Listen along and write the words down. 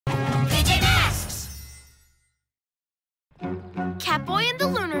Catboy in the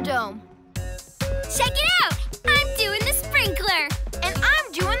Lunar Dome. Check it out! I'm doing the sprinkler. And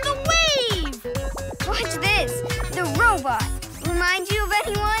I'm doing the wave. Watch this, the robot. Remind you of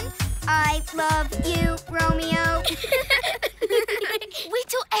anyone? I love you, Romeo. Wait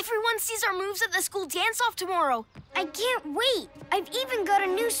till everyone sees our moves at the school dance-off tomorrow. I can't wait. I've even got a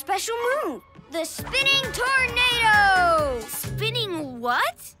new special move. The spinning tornado! Spinning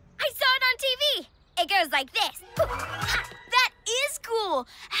what? I saw it on TV. It goes like this. That is cool.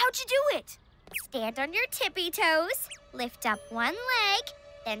 How'd you do it? Stand on your tippy toes, lift up one leg,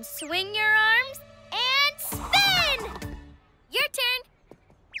 then swing your arms and spin! Your turn.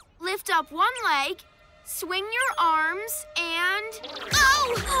 Lift up one leg, swing your arms, and...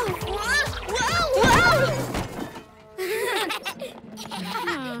 Oh! Whoa!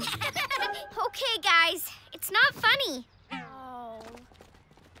 Okay, guys, it's not funny. Oh.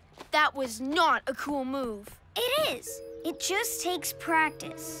 That was not a cool move. It is. It just takes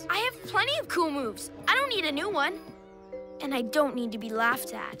practice. I have plenty of cool moves. I don't need a new one. And I don't need to be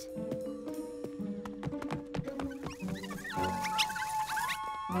laughed at.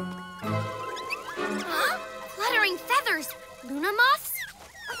 Huh? Fluttering feathers. Luna moths?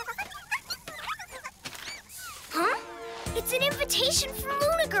 Huh? It's an invitation from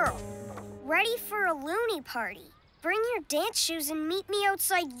Luna Girl. Ready for a Loony party. Bring your dance shoes and meet me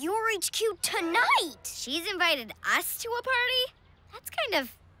outside your HQ tonight. She's invited us to a party? That's kind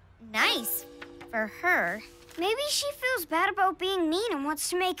of nice for her. Maybe she feels bad about being mean and wants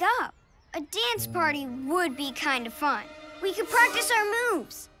to make up. A dance party would be kind of fun. We could practice our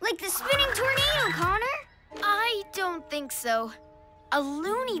moves, like the spinning tornado, Connor. I don't think so. A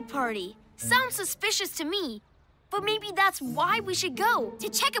Loony party sounds suspicious to me. But maybe that's why we should go. To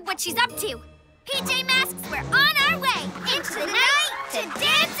check out what she's up to. PJ Masks, we're on our way into the night to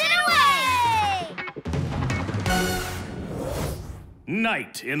dance it away!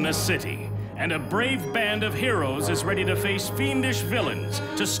 Night in the city, and a brave band of heroes is ready to face fiendish villains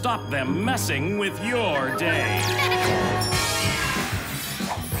to stop them messing with your day.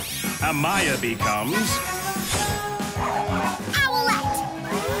 Amaya becomes... Owlette!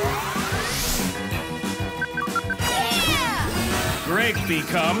 Yeah! Greg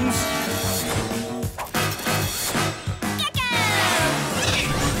becomes...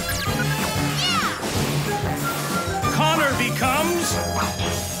 Connor becomes...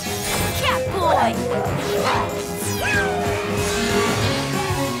 Catboy!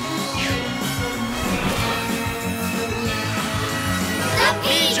 The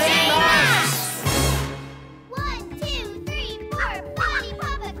PJ Masks! 1, 2, 3, 4, potty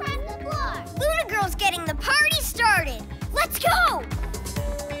pop across the floor. Luna Girl's getting the party started. Let's go!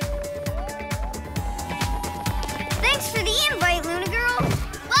 Thanks for the invite, Luna Girl.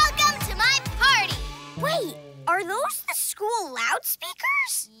 Welcome to my party. Wait, are those the school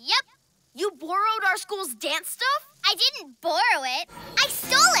loudspeakers? Yep. You borrowed our school's dance stuff? I didn't borrow it. I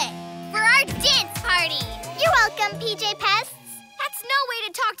stole it for our dance party. You're welcome, PJ Pests. That's no way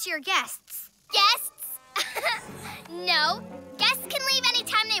to talk to your guests. Guests? No, guests can leave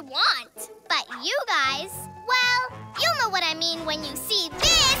anytime they want. But you guys, well, you'll know what I mean when you see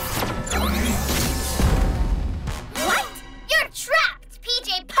this. What? You're trapped,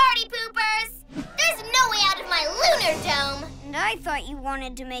 PJ Party Poopers. There's no way out of my Lunar Dome. And I thought you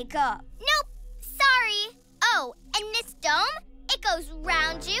wanted to make up. Nope, sorry. Oh, and this dome, it goes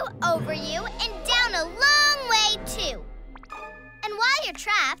round you, over you, and down a long way, too. And while you're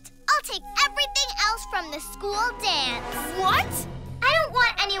trapped, I'll take everything else from the school dance. What? I don't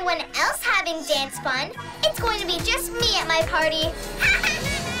want anyone else having dance fun. It's going to be just me at my party.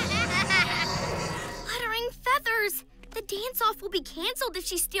 Fluttering feathers! The dance-off will be canceled if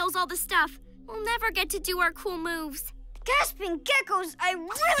she steals all the stuff. We'll never get to do our cool moves. Gasping geckos, I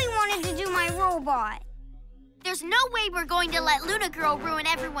really wanted to do my robot. There's no way we're going to let Luna Girl ruin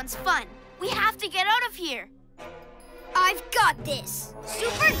everyone's fun. We have to get out of here. I've got this.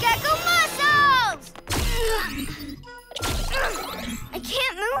 Super Gekko Muscles! I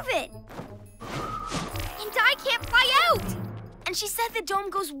can't move it. And I can't fly out. And she said the dome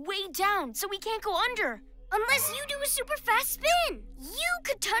goes way down, so we can't go under. Unless you do a super fast spin. You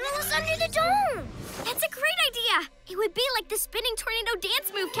could tunnel us under the dome. That's a great idea. It would be like the spinning tornado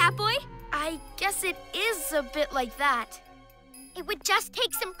dance move, Catboy. I guess it is a bit like that. It would just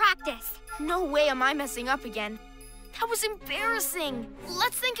take some practice. No way am I messing up again. That was embarrassing.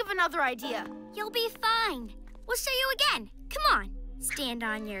 Let's think of another idea. You'll be fine. We'll show you again. Come on. Stand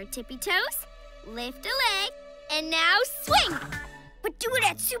on your tippy toes, lift a leg, and now swing. But do it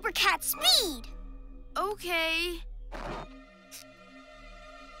at super cat speed. Okay.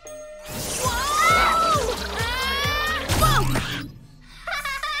 Whoa! Whoa!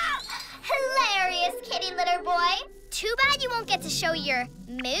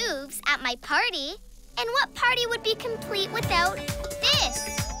 moves at my party. And what party would be complete without this?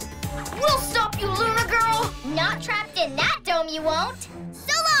 We'll stop you, Lunar Girl! Not trapped in that dome, you won't.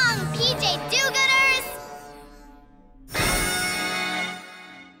 So long, PJ Do-Gooders!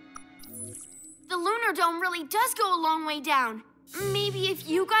 The Lunar Dome really does go a long way down. Maybe if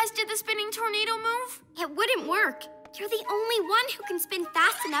you guys did the spinning tornado move? It wouldn't work. You're the only one who can spin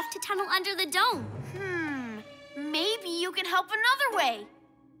fast enough to tunnel under the dome. Maybe you can help another way.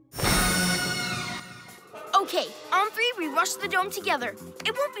 Okay, on three, we rush the dome together.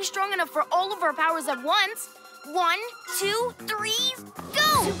 It won't be strong enough for all of our powers at once. 1, 2, 3,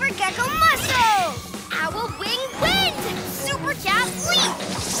 go! Super Gekko Muscles! Owl Wing Wind! Super Cat Leap!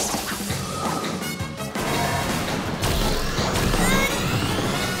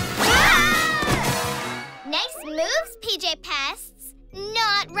 Nice moves, PJ Pests.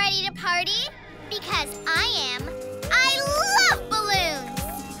 Not ready to party? Because I am. I love balloons!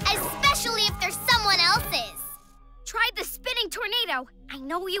 Especially if there's someone else's. Try the spinning tornado. I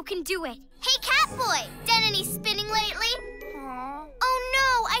know you can do it. Hey, Catboy, done any spinning lately? Aww. Oh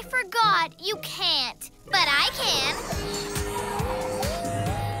no, I forgot. You can't. But I can.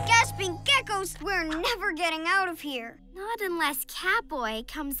 Gasping geckos, we're never getting out of here. Not unless Catboy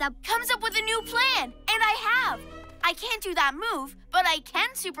comes up with a new plan, and I have. I can't do that move, but I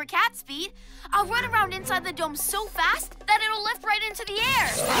can super cat speed. I'll run around inside the dome so fast that it'll lift right into the air.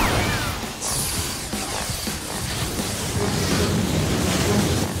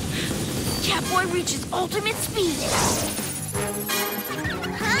 Catboy reaches ultimate speed.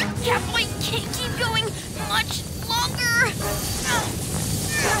 Huh? Catboy can't keep going much longer.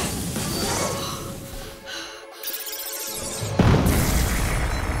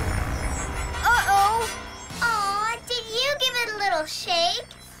 Uh-oh. Aw, did you give it a little shake?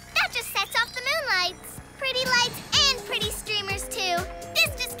 That just sets off the moonlights. Pretty lights and pretty streamers, too.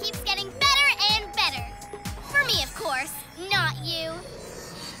 This just keeps getting better and better. For me, of course, not you.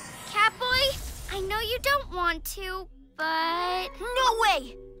 Catboy, I know you don't want to, but... No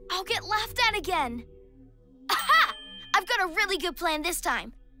way! I'll get laughed at again. Aha! I've got a really good plan this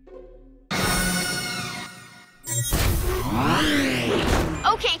time.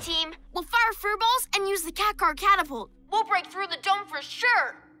 Okay, team. We'll fire fur balls and use the cat car catapult. We'll break through the dome for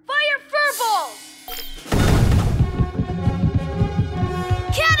sure. Fire fur balls!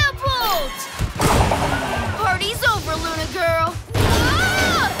 Catapult! Party's over, Luna Girl.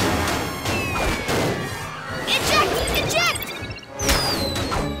 Ah! Eject! Eject!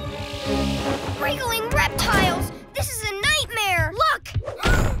 Wriggling reptiles! This is a nightmare! Look!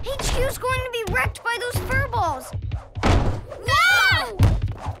 HQ's going to be wrecked by those fur balls. No!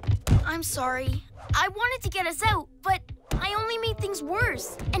 I'm sorry. I wanted to get us out, but I only made things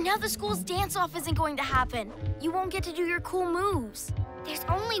worse. And now the school's dance-off isn't going to happen. You won't get to do your cool moves. There's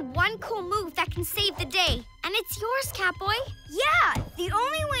only one cool move that can save the day, and it's yours, Catboy. Yeah, the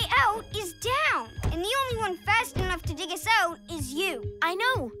only way out is down, and the only one fast enough to dig us out is you. I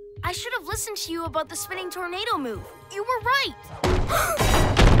know. I should have listened to you about the spinning tornado move. You were right.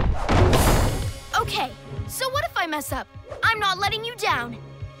 Okay, so what if I mess up? I'm not letting you down.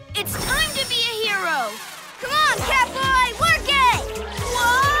 It's time to be a hero. Come on, Catboy, work it!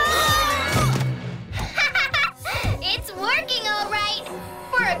 Whoa! It's working all right.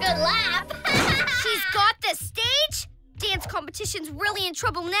 For a good laugh. She's got the stage? Dance competition's really in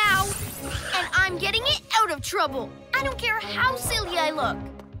trouble now. And I'm getting it out of trouble. I don't care how silly I look.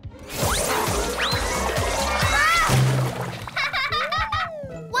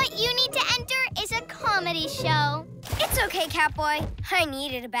 What you need to enter is a comedy show. It's okay, Catboy. I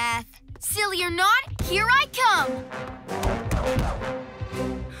needed a bath. Silly or not, here I come.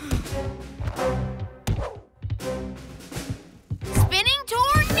 Spinning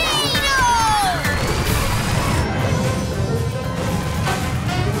tornado!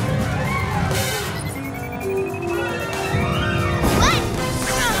 What?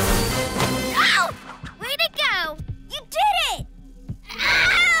 Ow! Way to go! You did it!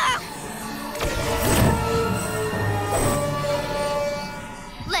 Ah!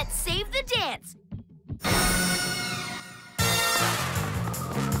 Let's save the dance.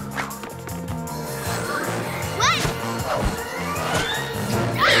 What?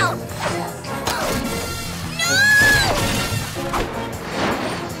 Ow! No!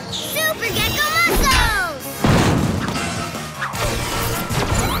 Super Gekko Muscles!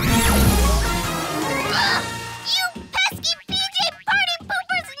 You pesky PJ party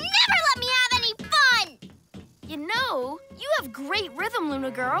poopers never let me have any fun! You know, you have great rhythm,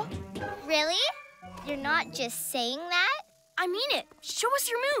 Luna Girl. Really? You're not just saying that? I mean it. Show us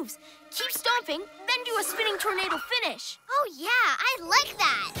your moves. Keep stomping, then do a spinning tornado finish. Oh, yeah, I like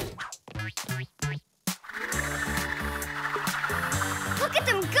that. Look at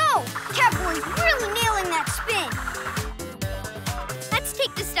them go! Catboy's really nailing that spin. Let's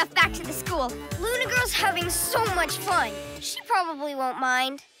take this stuff back to the school. Luna Girl's having so much fun. She probably won't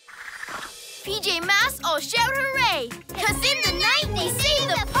mind. PJ Masks all shout hooray! 'Cause in the night we save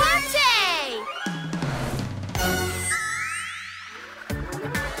the party!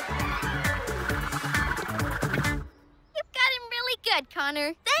 You've got him really good,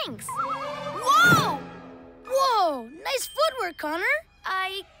 Connor. Thanks. Whoa! Whoa, nice footwork, Connor.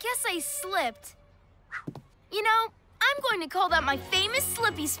 I guess I slipped. You know, I'm going to call that my famous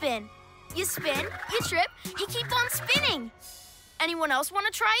slippy spin. You spin, you trip, you keep on spinning. Anyone else want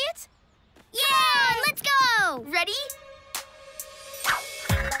to try it? Yeah, let's go! Ready?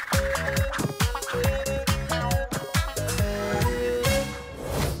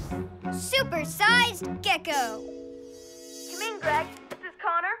 Super-sized gecko. Come in, Greg. This is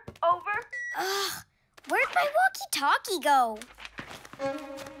Connor. Over. Ugh, where'd my walkie-talkie go?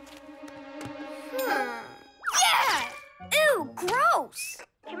 Yeah! Ew, gross!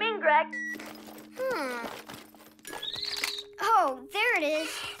 Come in, Greg. Oh, there it is.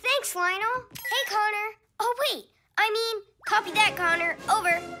 Thanks, Lionel. Hey, Connor. Oh, wait. Copy that, Connor.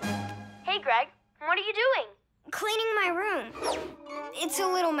 Over. Hey, Greg. What are you doing? Cleaning my room. It's a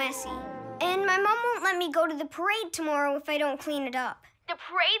little messy. And my mom won't let me go to the parade tomorrow if I don't clean it up. The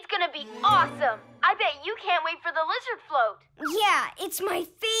parade's gonna be awesome. I bet you can't wait for the lizard float. Yeah, it's my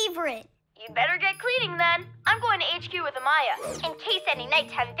favorite. You better get cleaning then. I'm going to HQ with Amaya. In case any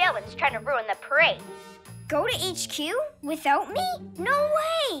nighttime villain's trying to ruin the parade. Go to HQ without me? No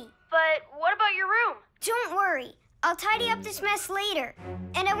way! But what about your room? Don't worry. I'll tidy up this mess later.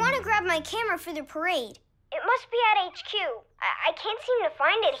 And I want to grab my camera for the parade. It must be at HQ. I can't seem to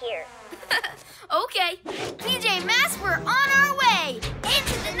find it here. Okay. PJ Masks, we're on our way.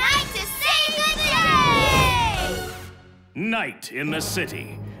 Into the night to save the day! Night in the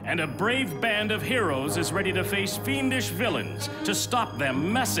city, and a brave band of heroes is ready to face fiendish villains to stop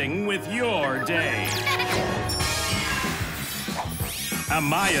them messing with your day.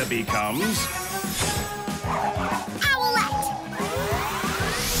 Amaya becomes Owlette!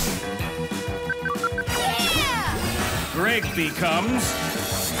 Yeah! Greg becomes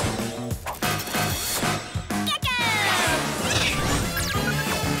Gekko!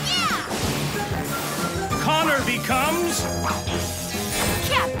 Yeah! Connor becomes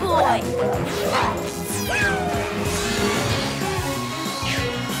Catboy!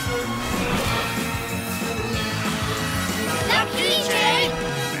 The PJ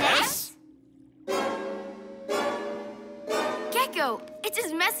Masks? Gekko, it's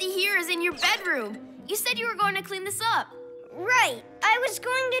as messy here as in your bedroom. You said you were going to clean this up. Right. I was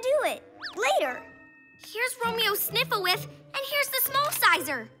going to do it. Later. Here's Romeo's Sniff-A-Whiff, and here's the small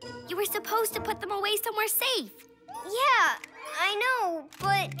sizer. You were supposed to put them away somewhere safe. Yeah, I know,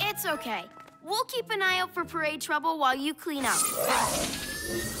 but... It's okay. We'll keep an eye out for parade trouble while you clean up.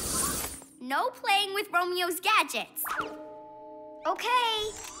 No playing with Romeo's gadgets.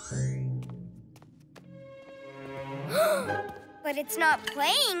 Okay. But it's not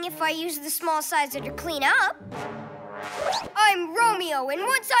playing if I use the small sizer to clean up. I'm Romeo, and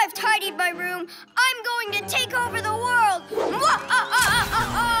once I've tidied my room, I'm going to take over the world.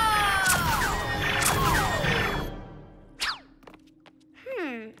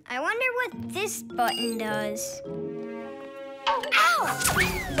 I wonder what this button does. Ow!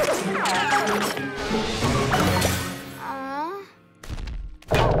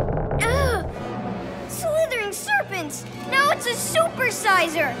 Ugh! Slithering serpents! Now it's a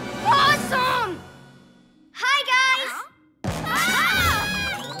supersizer! Awesome! Hi, guys!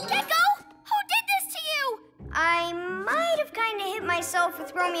 Gekko, who did this to you? I might have kind of hit myself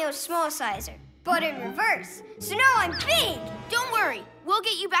with Romeo's small sizer, but in reverse. So now I'm big! Don't worry. We'll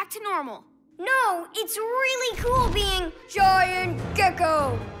get you back to normal. No, it's really cool being Giant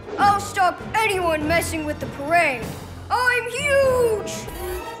Gekko. I'll stop anyone messing with the parade. I'm huge!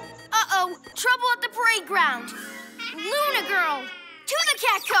 Uh-oh. Trouble at the parade ground. Luna Girl, to the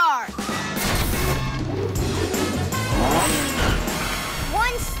cat car!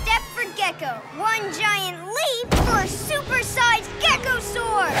 One step for Gekko, one giant leap for a super-sized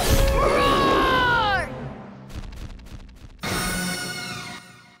Gekkosaur! Roar!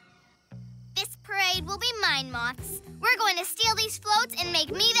 This parade will be mine, Moths. We're going to steal these floats and make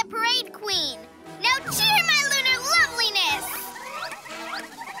me the parade queen. Now cheer my lunar loveliness!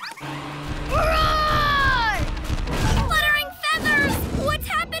 Roar! Fluttering feathers! What's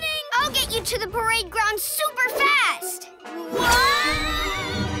happening? I'll get you to the parade ground super fast! Whoa!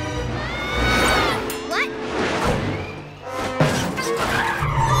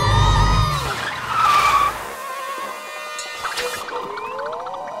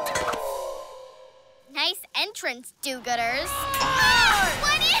 difference, do-gooders. Oh,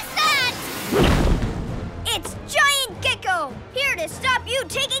 what is that? It's Giant Gekko, here to stop you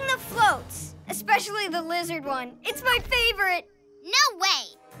taking the floats. Especially the lizard one. It's my favorite. No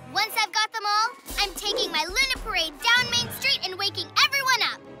way. Once I've got them all, I'm taking my Luna Parade down Main Street and waking everyone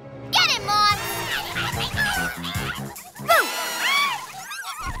up. Get it, Moth! Boo!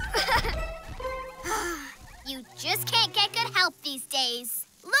 You just can't get good help these days.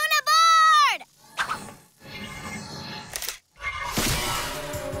 Luna board!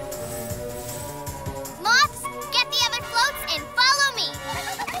 Moths, get the other floats and follow me.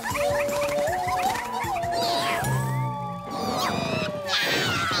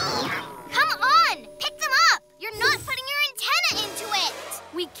 Come on, pick them up. You're not putting your antenna into it.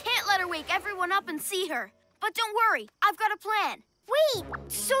 We can't let her wake everyone up and see her. But don't worry, I've got a plan. Wait,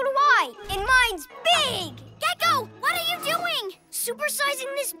 so do I. And mine's big. Gekko, what are you doing?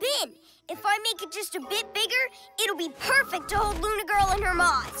 Supersizing this bin. If I make it just a bit bigger, it'll be perfect to hold Luna Girl and her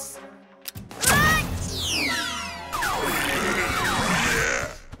moths.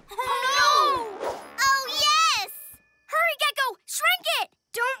 Oh, no! Oh, yes! Hurry, Gekko! Shrink it!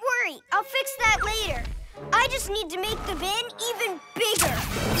 Don't worry, I'll fix that later. I just need to make the bin even bigger.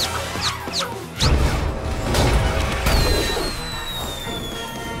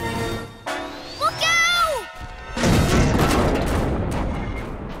 Look out!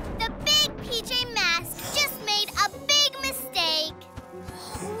 The big PJ Masks just made a big mistake.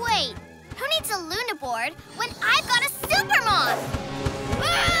 Wait, who needs a Luna board when I've got a Super Moth?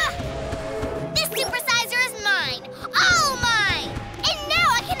 Ah! This supersizer is mine, all mine! And now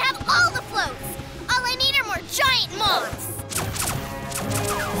I can have all the floats. All I need are more giant moths.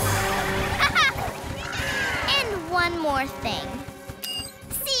 And one more thing.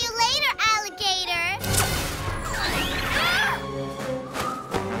 See you later, alligator.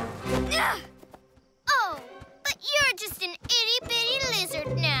 Oh, but you're just an itty-bitty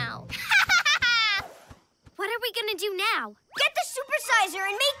lizard now. What are we gonna do now? Get the supersizer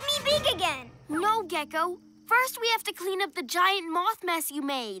and make me big again. No, Gekko. First, we have to clean up the giant moth mess you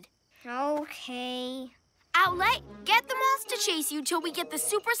made. Okay. Owlette, get the moths to chase you till we get the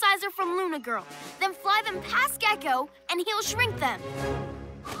supersizer from Luna Girl. Then fly them past Gekko, and he'll shrink them.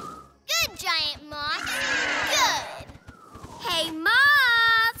 Good, giant moth. Good. Hey,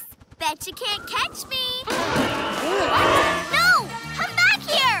 moths! Bet you can't catch me. What? No! Come back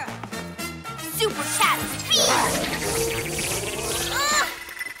here! Super cat speed!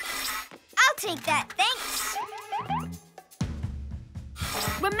 I'll take that, thanks.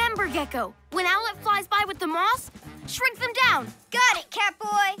 Remember, Gekko, when Owlette flies by with the moths, shrink them down. Got it,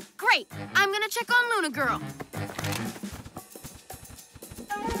 Catboy. Great. I'm gonna check on Luna Girl.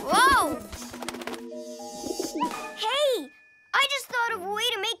 Whoa! Hey, I just thought of a way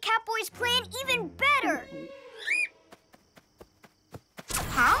to make Catboy's plan even better.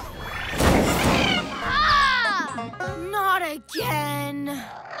 Huh? Ah! Not again.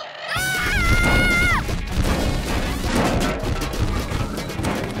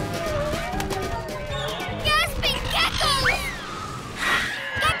 Gasping geckos!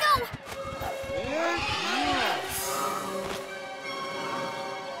 Gekko!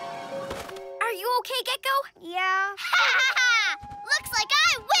 Are you okay, Gekko? Yeah. Looks like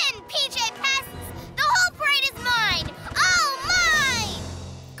I win, PJ Pests! The whole parade is mine! All mine!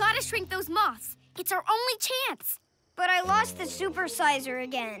 Gotta shrink those moths. It's our only chance. But I lost the supersizer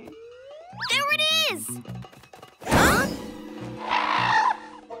again. There it is! Huh?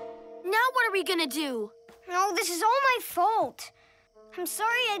 Now what are we gonna do? No, this is all my fault. I'm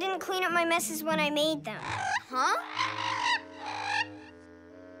sorry I didn't clean up my messes when I made them. Huh?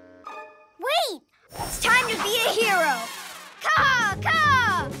 Wait! It's time to be a hero! Caw!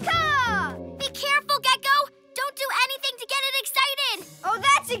 Caw! Caw! Be careful, Gekko! Don't do anything to get it excited! Oh,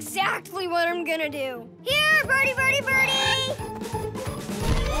 that's exactly what I'm gonna do. Here, birdie, birdie, birdie!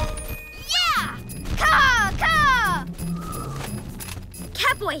 Yeah! Caw! Caw!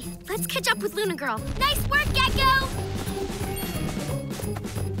 Catboy, let's catch up with Luna Girl. Nice work, Gekko!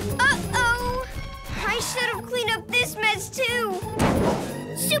 Uh-oh! I should have cleaned up this mess, too.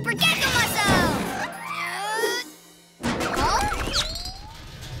 Super Gekko Muscles!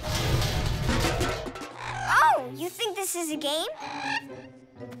 Oh, you think this is a game?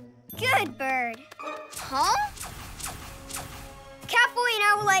 Good, Bird. Huh? Catboy and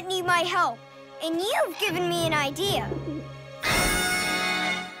Owlette need my help, and you've given me an idea.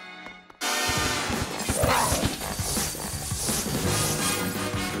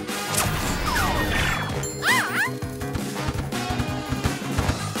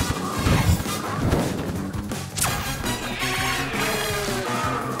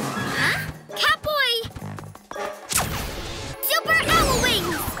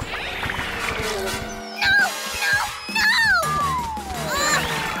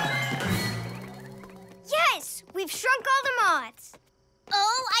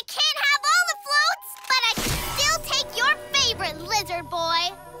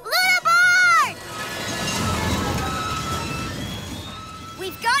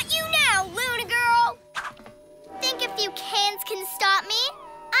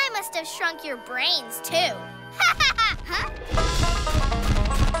 must have shrunk your brains, too. Huh?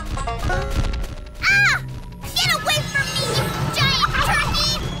 Ah! Get away from me, you giant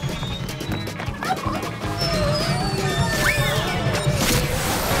turkey!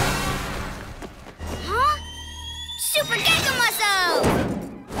 Huh? Super Gekko Muscles!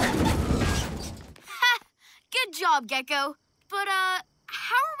 Good job, Gekko. But,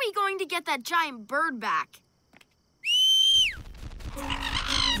 how are we going to get that giant bird back?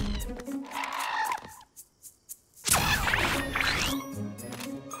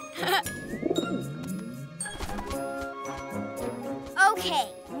 Okay,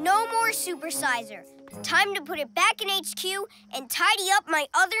 no more supersizer. Time to put it back in HQ and tidy up my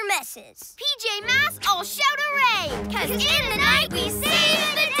other messes. PJ Masks, all shout hooray! 'Cause in the night we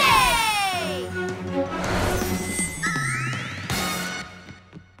save the day!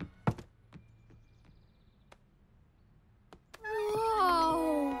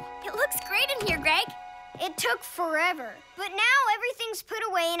 Whoa. It looks great in here, Greg. It took forever, but now everything's put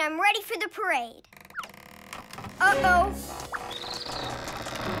away and I'm ready for the parade. Uh-oh.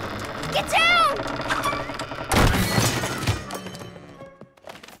 Get down!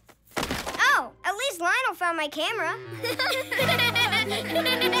 Oh, at least Lionel found my camera.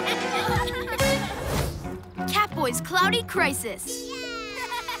 Catboy's Cloudy Crisis.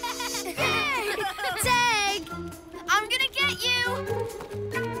 Tag! I'm gonna get you!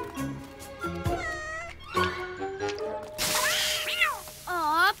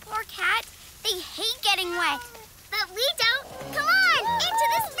 Aw, poor cat. They hate getting wet. But we don't. Come on, into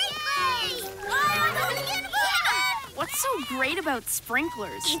the sprinklers! What's so great about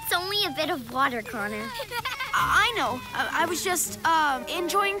sprinklers? It's only a bit of water, Connor. I know. I was just,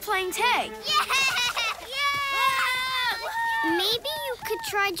 enjoying playing tag. Maybe you could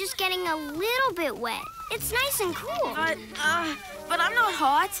try just getting a little bit wet. It's nice and cool. But I'm not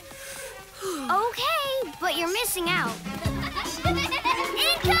hot. Okay, but you're missing out.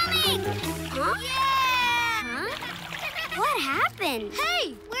 Incoming! Huh? Yeah! Huh? What happened?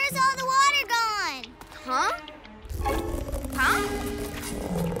 Hey, where's all the water gone? Huh? Huh?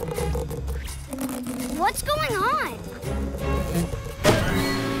 What's going on?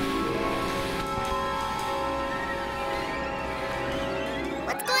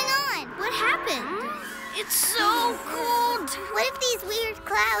 What's going on? What happened? It's so cold. What if these weird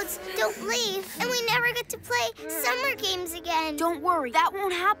clouds don't leave and we never get to play summer games again? Don't worry, that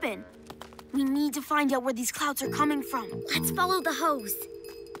won't happen. We need to find out where these clouds are coming from. Let's follow the hose.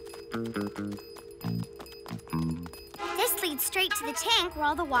 This leads straight to the tank where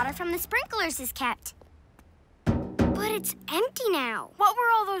all the water from the sprinklers is kept. But it's empty now. What were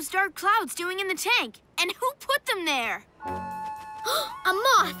all those dark clouds doing in the tank? And who put them there? A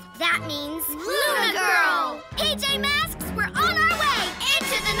moth. That means Lunar Girl! PJ Masks, we're on our way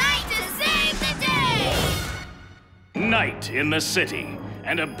into the night to save the day! Night in the city,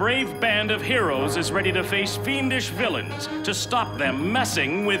 and a brave band of heroes is ready to face fiendish villains to stop them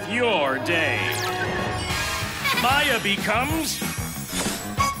messing with your day. Maya becomes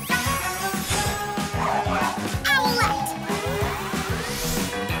Owlette!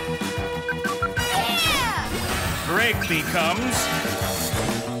 Yeah! Greg becomes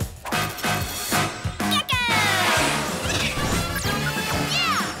Gekko!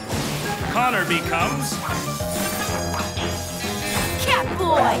 Yeah! Connor becomes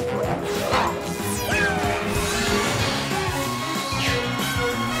Catboy!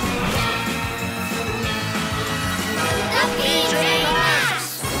 The PJ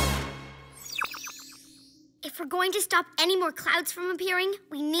Masks! If we're going to stop any more clouds from appearing,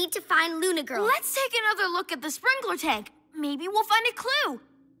 we need to find Lunar Girl. Let's take another look at the sprinkler tank. Maybe we'll find a clue.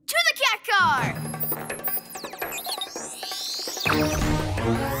 To the cat car!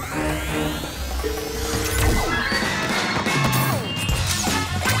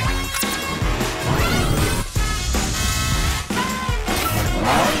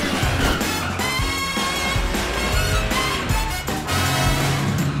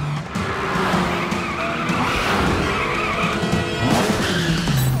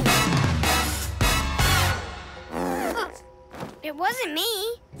 It wasn't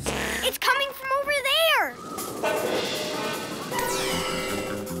me. It's coming from over there.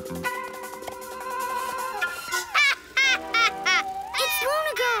 It's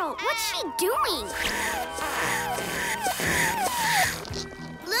Lunar Girl. What's she doing?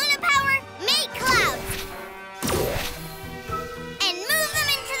 Lunar power, make clouds! And move them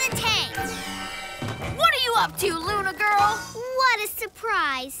into the tank! What are you up to, Lunar Girl? What a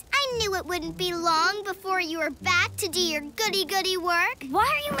surprise! I I knew it wouldn't be long before you were back to do your goody-goody work. Why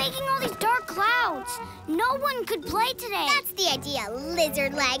are you making all these dark clouds? No one could play today. That's the idea,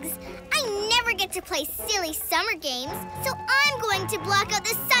 lizard legs. I never get to play silly summer games, so I'm going to block out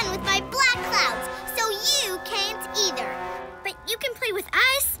the sun with my black clouds, so you can't either. But you can play with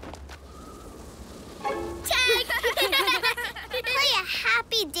us. Tag! Play a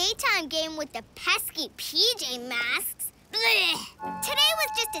happy daytime game with the pesky PJ Masks. Blech. Today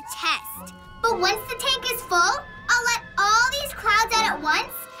was just a test. But once the tank is full, I'll let all these clouds out at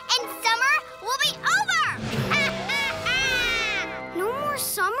once, and summer will be over! No more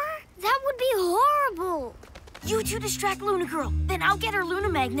summer? That would be horrible. You two distract Luna Girl. Then I'll get her Luna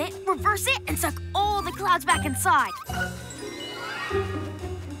magnet, reverse it, and suck all the clouds back inside.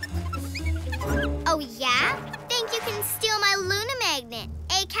 Oh, yeah? Think you can steal my Luna magnet,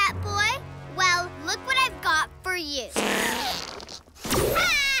 eh, Catboy? Well, look what I've got for you.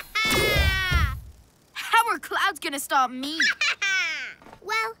 How are clouds gonna stop me?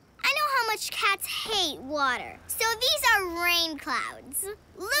 Well, I know how much cats hate water, so these are rain clouds.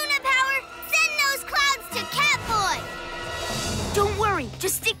 Luna Power, send those clouds to Catboy! Don't worry,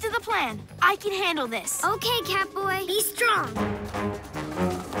 just stick to the plan. I can handle this. Okay, Catboy. Be strong.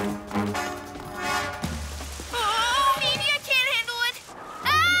 Oh, maybe I can't handle it.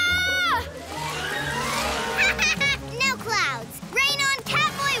 Ah! Now, clouds, rain on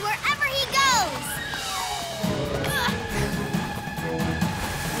Catboy wherever he goes! Ha!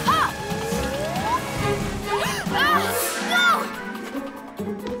 Ah! No!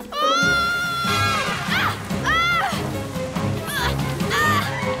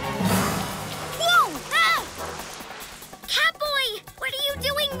 Whoa! Catboy, what are you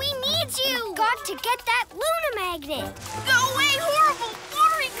doing? We need you. Got to get that Luna magnet. Go away, horrible,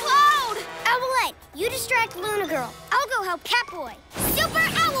 watery cloud! Owlette, you distract Luna Girl. I'll go help Catboy. Super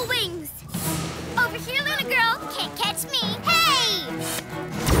Owl Wings! Over here, Luna Girl. Can't catch me. Hey!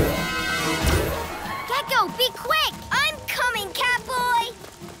 Gekko, be quick. I'm coming, Catboy.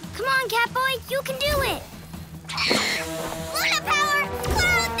 Come on, Catboy, you can do it. Luna Power,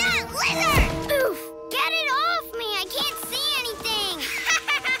 cloud that lizard! Oof, get it off me. I can't see anything.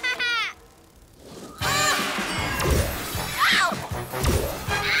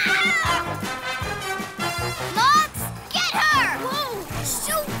 Moths, get her! Whoa,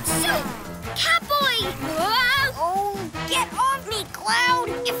 shoot, shoot. Catboy. Oh, get off me, Cloud.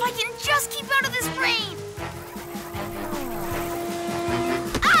 If I can just keep out of this rain!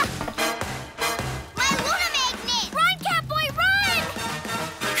 My Luna magnet! Run, Catboy, run!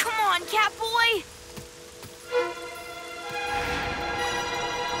 Come on, Catboy!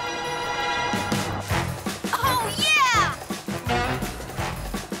 Oh, yeah!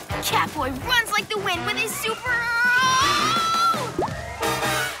 Catboy runs like the wind with his super... Oh!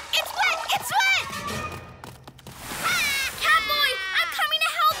 It's wet! It's wet! Catboy, I'm coming to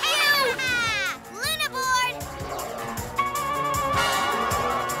help you. Luna board!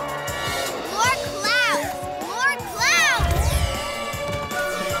 More clouds! More clouds!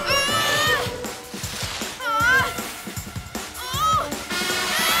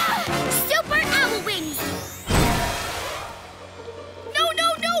 Super Owl Wings. No,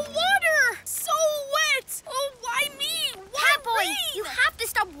 water! So wet! Oh, why me? Why Catboy, rain? you have to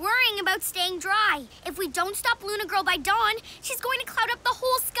stop worrying about staying dry. If we don't stop Luna Girl by dawn, she's going to cloud up the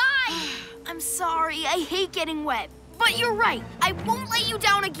whole sky. I'm sorry, I hate getting wet. But you're right, I won't let you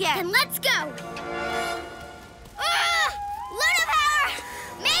down again. Then let's go. Luna Power!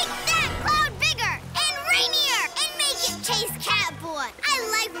 Make that cloud bigger and rainier and make it chase Catboy. I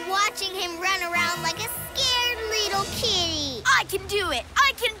like watching him run around like a scared little kitty. I can do it!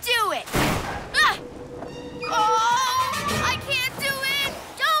 I can do it! Ah! Oh! I can't do it!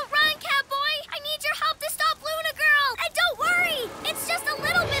 Don't run, Catboy. I need your help to stop Luna Girl. And don't worry, it's just a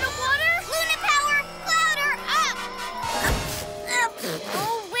little bit of water. Luna Power, cloud her up!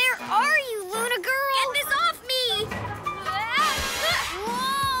 Oh, where are you, Luna Girl? Get this off me!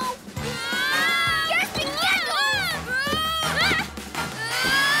 Whoa! Yes, we can go!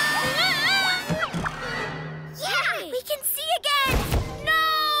 Yeah, we can see again. No!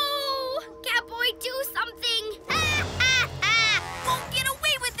 Catboy, do something. Won't get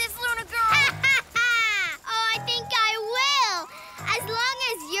away with this, Luna Girl! Oh, I think I will. As long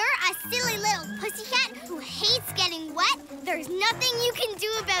as you're a silly little pussycat who hates getting wet, there's nothing you can do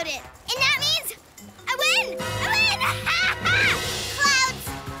about it. And that means I win! I win! Clouds,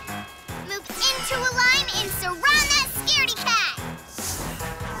 move into a line and surround that scaredy cat.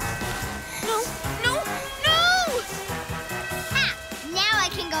 No! Ha! Now I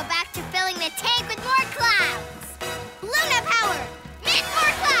can go back to filling the tank with more clouds. Luna Power, make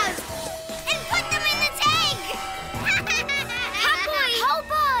more clouds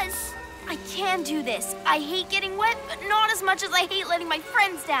do this. I hate getting wet, but not as much as I hate letting my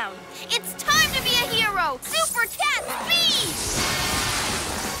friends down. It's time to be a hero! Super Cat Speed!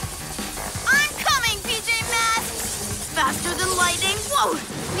 I'm coming, PJ Masks! Faster than lightning, whoa!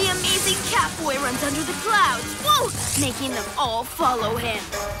 The amazing Catboy runs under the clouds, whoa! Making them all follow him.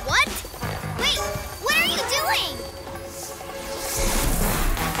 What? Wait, what are you doing?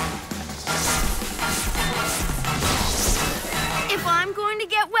 If I'm going to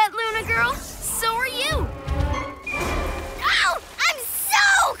get wet, Luna girl, so are you. Ow! I'm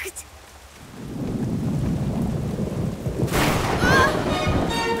soaked!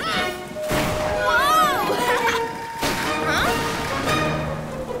 Whoa! Huh?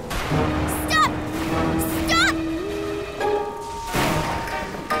 Stop! Stop!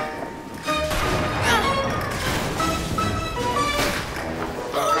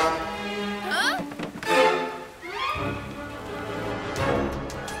 Huh?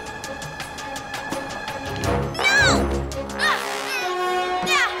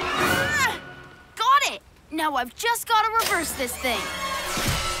 Got it! Now I've just got to reverse this thing.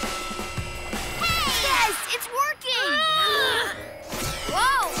 Yes, it's working!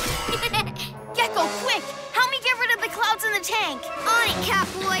 Whoa! Gekko, quick! Help me get rid of the clouds in the tank. On it,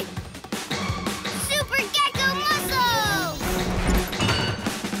 Catboy! Super Gekko Muscles!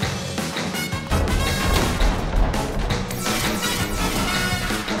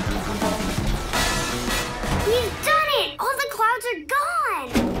 We've done it! All the clouds are gone!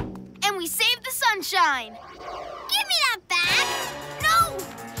 And we saved the sunshine. Give me that back! No!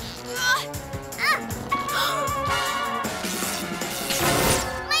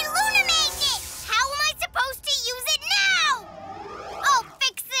 My Luna made it! How am I supposed to use it now? I'll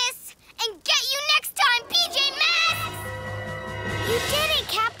fix this and get you next time, PJ Masks! You did it,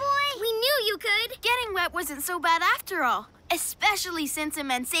 Catboy! We knew you could. Getting wet wasn't so bad after all, especially since it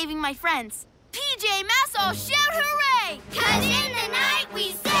meant saving my friends. PJ Masks, all shout hooray! 'Cause in the night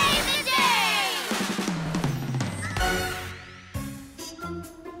we save the day!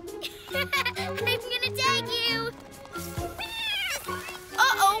 I'm gonna tag you!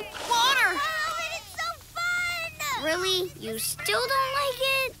 Uh-oh, water! Oh, and it's so fun! Really? You still don't like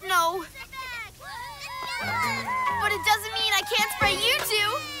it? No, but it doesn't mean I can't spray you two.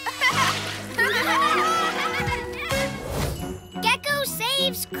 Gekko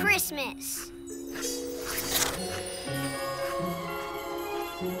saves Christmas.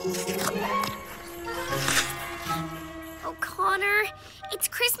 Oh, Connor, it's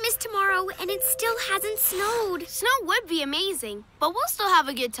Christmas tomorrow and it still hasn't snowed. Snow would be amazing, but we'll still have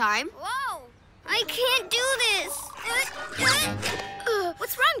a good time. Whoa! I can't do this.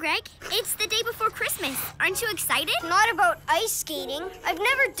 What's wrong, Greg? It's the day before Christmas. Aren't you excited? Not about ice skating. I've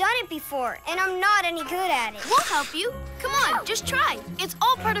never done it before, and I'm not any good at it. We'll help you. Come on, just try. It's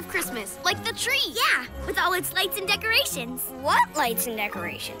all part of Christmas, like the tree. Yeah, with all its lights and decorations. What lights and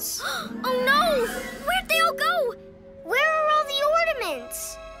decorations? Oh no! Where'd they all go? Where are all the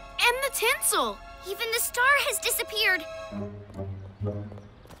ornaments? And the tinsel. Even the star has disappeared.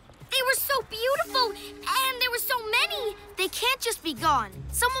 They were so beautiful, and there were so many. They can't just be gone.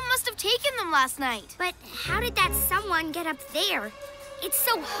 Someone must have taken them last night. But how did that someone get up there? It's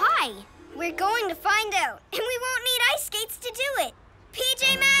so high. We're going to find out, and we won't need ice skates to do it.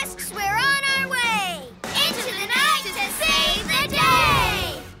 PJ Masks, we're on our way! Into the night to save the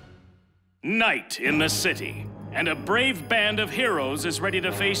day! Night in the city, and a brave band of heroes is ready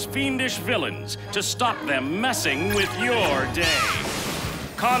to face fiendish villains to stop them messing with your day.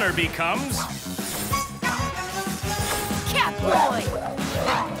 Connor becomes Catboy.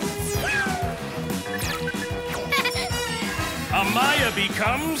 Amaya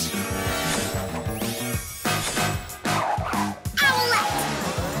becomes Owlette!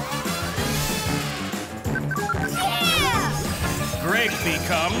 Yeah! Greg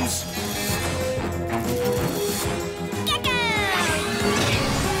becomes Gekko!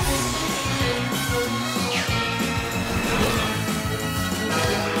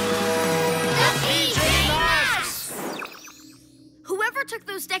 The PJ Masks! Whoever took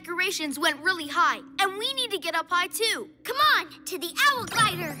those decorations went really high, and we need to get up high too. Come on, to the Owl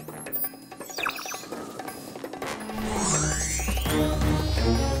Glider!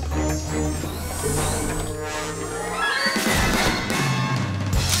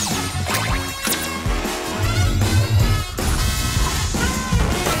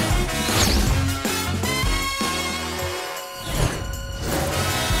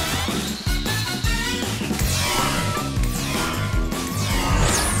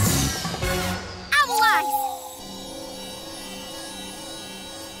 Owl Eyes!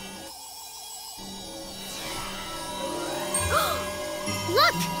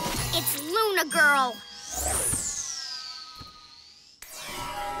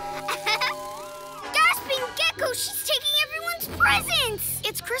 Gekko, she's taking everyone's presents!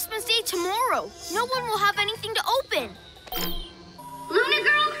 It's Christmas Day tomorrow. No one will have anything to open. Luna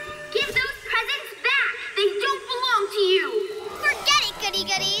girl, give those presents back! They don't belong to you! Forget it,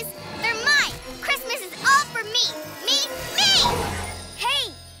 goody-goodies! They're mine! Christmas is all for me! Me!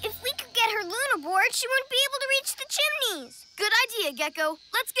 Hey, if we could get her Luna board, she wouldn't be able to reach the chimneys. Good idea, Gekko.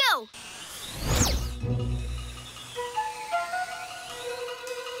 Let's go.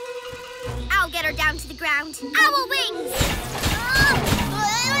 I'll get her down to the ground. Owl wings!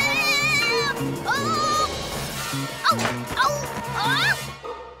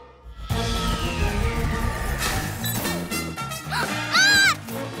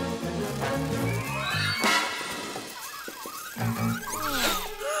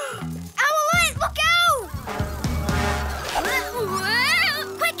 Owlette, look out!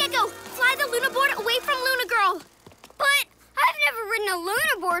 Quick, Gekko! Fly the Luna board away from Luna Girl! But I've never ridden a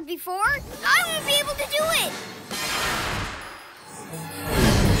Luna board before. I won't be able to do it.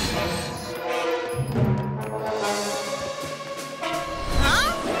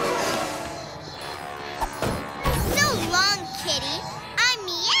 So long, kitty. I'm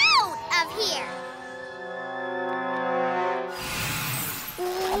me out of here.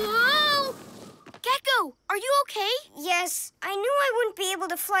 Whoa! Gekko, are you okay? Yes, I knew I wouldn't be able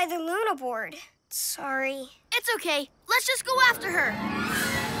to fly the Luna board. Sorry. It's okay. Let's just go after her.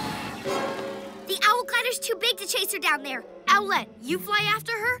 The owl glider's too big to chase her down there. Owlette, you fly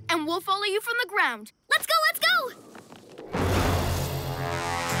after her, and we'll follow you from the ground. Let's go, let's go!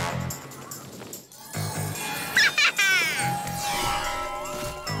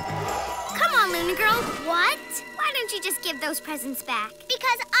 Come on, Luna Girl. What? Why don't you just give those presents back?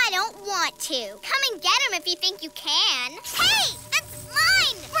 Because I don't want to. Come and get them if you think you can. Hey, that's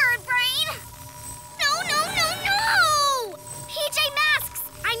mine, bird brain! No! PJ Masks!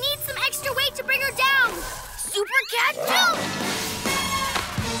 I need some extra weight to bring her down. Super Cat, jump!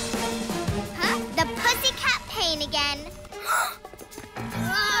 Huh? The pussycat pain again.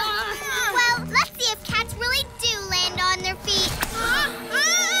 Well, let's see if cats really do land on their feet.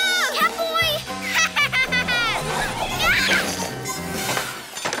 Catboy!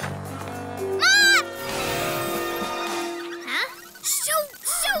 Mom! Huh? Shoot!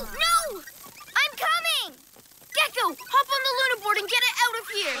 No! I'm coming! Gekko, hop on the Luna board and get it out of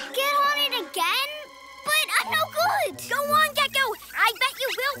here. Get on it again? But I'm no good. Go on, Gekko. I bet you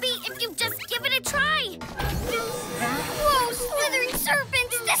will be if you just give it a try. Whoa, slithering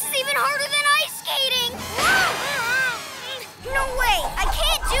serpents! This is even harder than ice skating! No way! I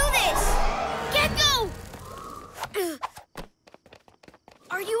can't do this! Gekko!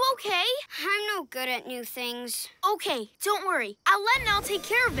 Are you okay? I'm no good at new things. Okay, don't worry. Owlette and I'll take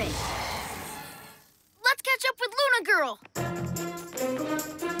care of it. Let's catch up with Luna Girl.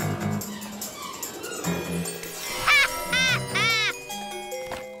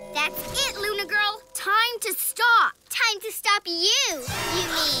 That's it, Luna Girl. Time to stop. Time to stop you mean.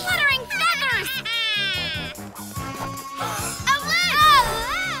 Fluttering feathers! Owlette!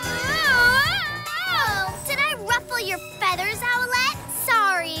 Did I ruffle your feathers, Owlette?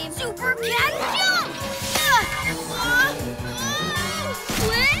 Sorry. Super Cat, jump!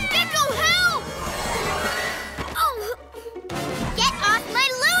 Gekko, help! Oh! Get off my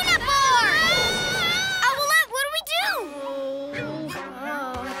Luna board! Owlette, what do we do?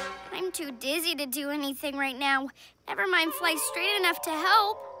 I'm too dizzy to do anything right now. Never mind fly straight enough to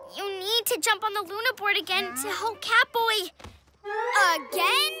help. You need to jump on the Luna board again to help Catboy.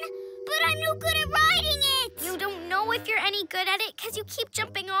 Again? But I'm no good at riding it. You don't know if you're any good at it because you keep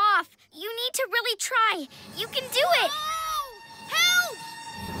jumping off. You need to really try. You can do it. Help!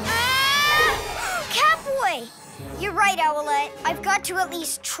 Catboy! You're right, Owlette. I've got to at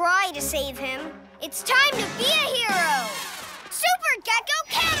least try to save him. It's time to be a hero! Super Gekko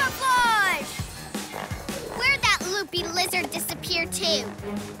Camouflage! Where'd that loopy lizard disappear to?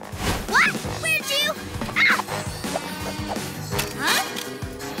 What? Where'd you? Ah! Huh?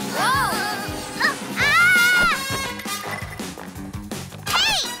 Whoa!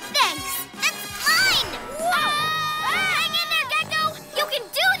 Hey! Thanks! That's mine! Whoa! Hang in there, Gekko! You can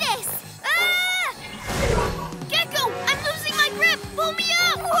do this! Gekko, I'm losing my grip! Pull me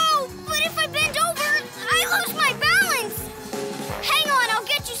up! Whoa! But if I bend over, I lose my balance! Hang on, I'll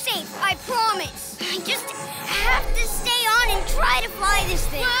get you safe, I promise. I just have to stay on and try to fly this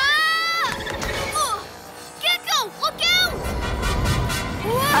thing. Gekko, look out!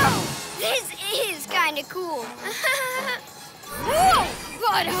 Whoa! This is kind of cool. Whoa!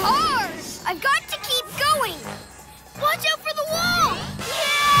 But hard! I've got to keep going. Watch out for the wall!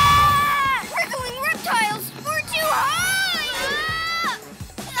 Yeah! Wriggling reptiles! We're too high!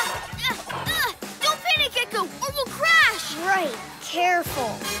 Don't panic, Gekko!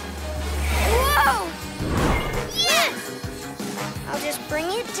 Careful. Whoa! Yes! I'll just bring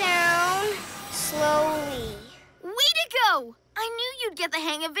it down slowly. Way to go! I knew you'd get the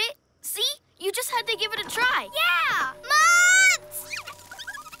hang of it. See? You just had to give it a try. Yeah! Moms!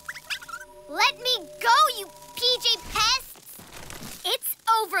 Let me go, you PJ pests! It's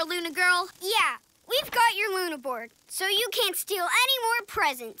over, Luna girl. Yeah, we've got your Luna board, so you can't steal any more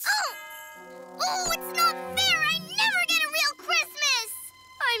presents. Oh, it's not fair! I never get a real Christmas!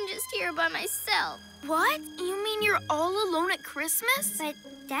 I'm just here by myself. What? You mean you're all alone at Christmas? But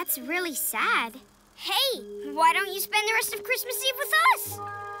that's really sad. Hey, why don't you spend the rest of Christmas Eve with us?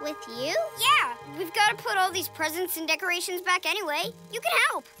 With you? Yeah, we've got to put all these presents and decorations back anyway. You can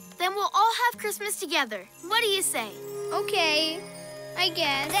help. Then we'll all have Christmas together. What do you say? Okay, I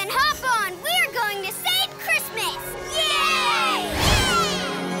guess. Then hop on. We're going to save Christmas. Yay!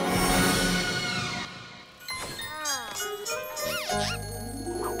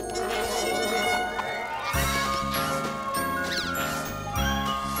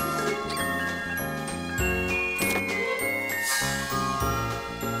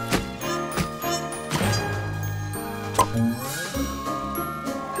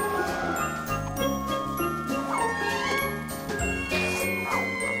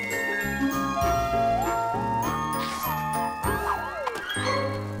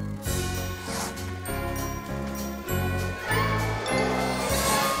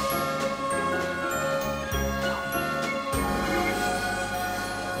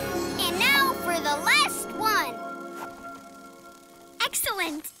 And now for the last one.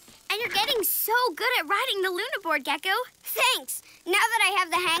 Excellent! And you're getting so good at riding the Luna board, Gekko. Thanks. Now that I have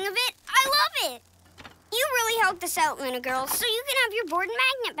the hang of it, I love it. You really helped us out, Luna Girl, so you can have your board and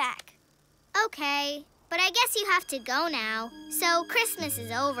magnet back. Okay, but I guess you have to go now. So Christmas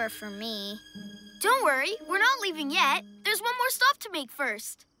is over for me. Don't worry, we're not leaving yet. There's one more stop to make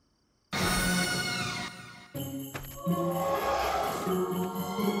first.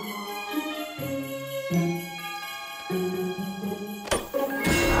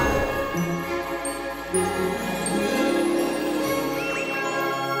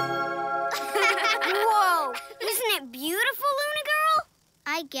 Whoa! Isn't it beautiful, Luna Girl?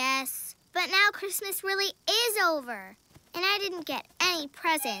 I guess. But now Christmas really is over. And I didn't get any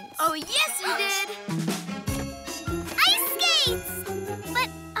presents. Oh, yes, you did! Ice skates! But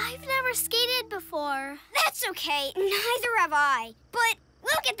I've never skated before. That's okay. Neither have I. But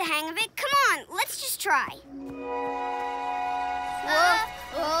we'll get the hang of it. Come on, let's just try. Whoa,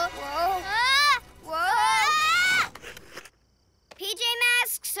 whoa, whoa. Whoa. PJ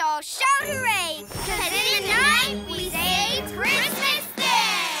Masks, all shout hooray! 'Cause in the night we say Christmas Day!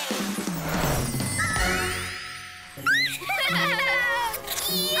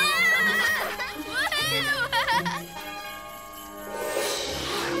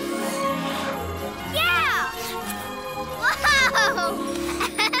 Yeah! Whoa!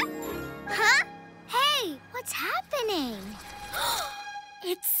 Huh? Hey, what's happening?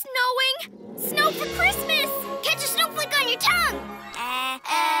 It's snowing! Snow for Christmas! Catch a snowflake on your tongue!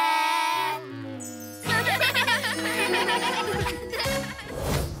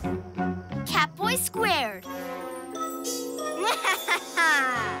 Catboy squared.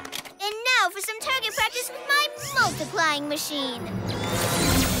 And now for some target practice with my multiplying machine.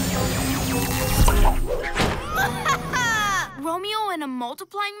 Romeo and a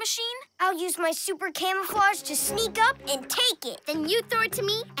multiplying machine? I'll use my super camouflage to sneak up and take it. Then you throw it to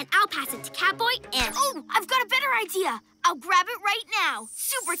me, and I'll pass it to Catboy, and... Oh, I've got a better idea. I'll grab it right now.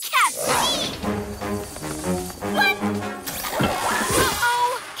 Super cat speed! What?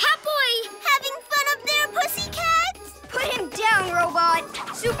 Uh-oh! Catboy! Having fun up there, pussycat? Put him down, robot.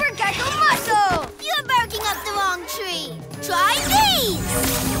 Super Gekko Muscles! You're barking up the wrong tree. Try these!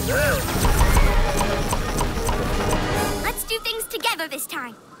 Let's do things together this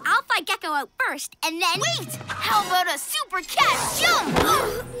time. I'll fight Gekko out first, and then... Wait! How about a super cat jump?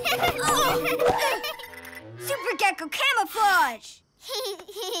 Super Gekko camouflage!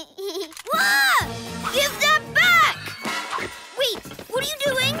 Whoa! Give that back! Wait, what are you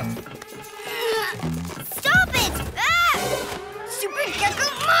doing? Stop it! Ah! Super Gekko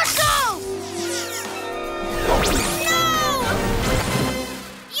Muscles! No!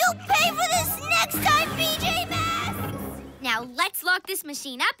 You'll pay for this next time, PJ Masks! Now let's lock this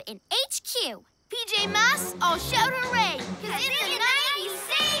machine up in HQ. PJ Masks, I'll shout hooray! 'Cause in the night we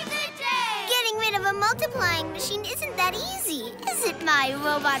save the day! Getting rid of a multiplying machine isn't that easy, is it, my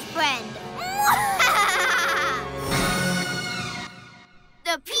robot friend?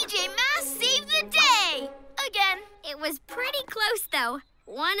 The PJ Masks saved the day! Again. It was pretty close, though.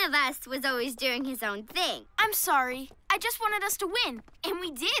 One of us was always doing his own thing. I'm sorry. I just wanted us to win. And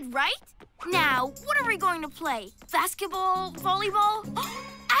we did, right? Now, what are we going to play? Basketball? Volleyball?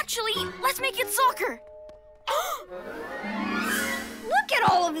 Actually, let's make it soccer. Look at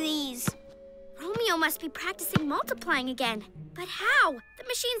all of these. Romeo must be practicing multiplying again. But how? The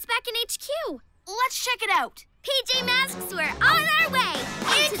machine's back in HQ. Let's check it out. PJ Masks, we're on our way.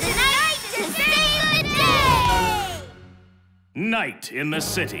 Into the night to save the day! Night in the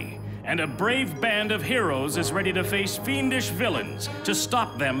city, and a brave band of heroes is ready to face fiendish villains to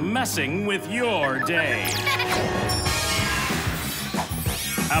stop them messing with your day.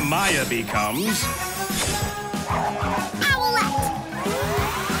 Amaya becomes Owlette!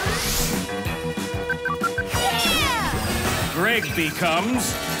 Yeah! Greg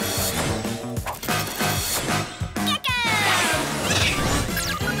becomes Gekko!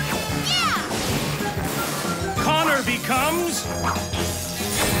 Yeah! Connor becomes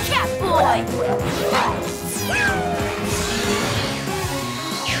Catboy!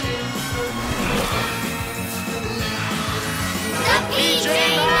 The PJ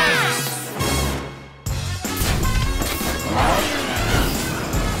Masks!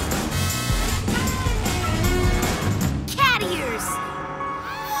 Cat ears!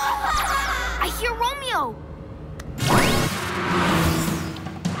 I hear Romeo!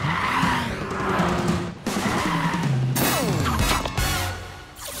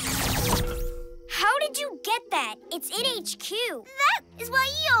 How did you get that? It's in HQ. That is why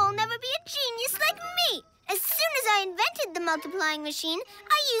you'll never be a genius like me. As soon as I invented the multiplying machine,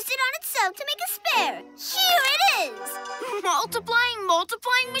 I used it on itself to make a spare. Here it is!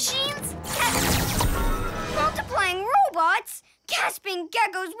 Multiplying machines? Multiplying robots? Gasping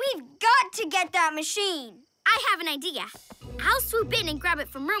geckos, we've got to get that machine. I have an idea. I'll swoop in and grab it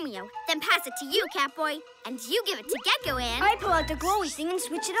from Romeo, then pass it to you, Catboy, and you give it to Gekko and... I pull out the glowy thing and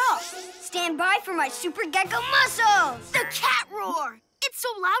switch it off. Stand by for my Super Gekko Muscles! The cat roar! It's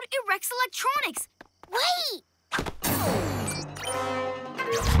so loud it wrecks electronics. Wait!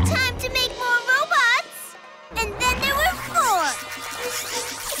 Time to make more robots! And then there were 4!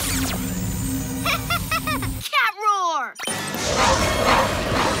 Cat roar!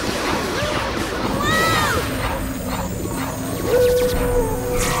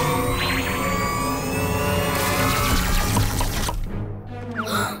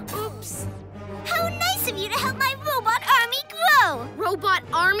 Oops. How nice of you to help my robot army grow! Robot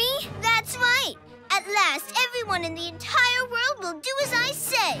army? That's right. At last, everyone in the entire world will do as I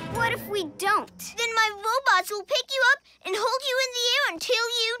say. What if we don't? Then my robots will pick you up and hold you in the air until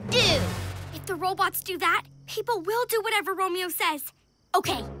you do. If the robots do that, people will do whatever Romeo says.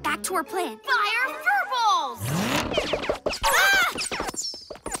 Okay, back to our plan. Fire furballs! Ah!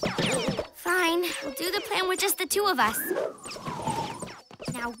 Fine, we'll do the plan with just the two of us.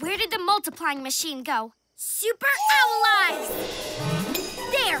 Now, where did the multiplying machine go? Super Owl Eyes!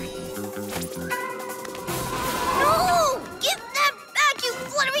 There! No! Give that back, you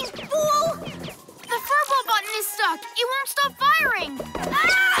fluttering fool! The furball button is stuck. It won't stop firing.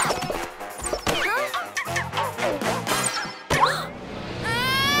 Ah!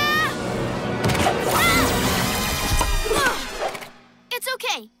 It's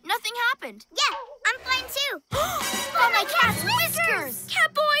okay. Nothing happened. Yeah, I'm fine too. Oh, my cat's whiskers!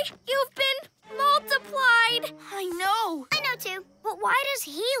 Catboy, you've been multiplied. I know. I know too. But why does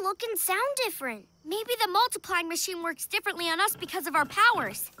he look and sound different? Maybe the multiplying machine works differently on us because of our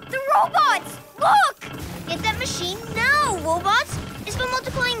powers. The robots! Look! Get that machine now, robots. It's for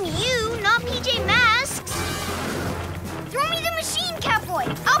multiplying you, not PJ Masks. Throw me the machine, Catboy!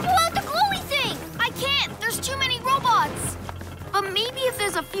 I'll pull out the glowy thing! I can't. There's too many robots. But maybe if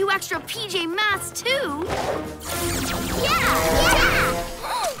there's a few extra PJ Masks, too. Yeah!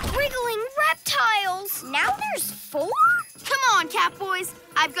 Wriggling reptiles! Now there's 4? Come on, Catboys.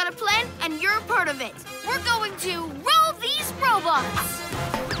 I've got a plan, and you're a part of it. We're going to roll these robots.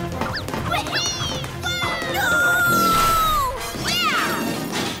 No! Yeah!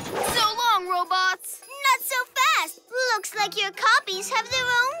 So long, robots. Not so fast. Looks like your copies have their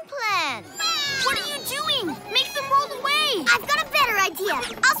own plan. What are you doing? Make them roll away. I've got a better idea.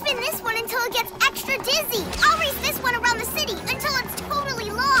 I'll spin this one until it gets extra dizzy. I'll race this one around the city until it's totally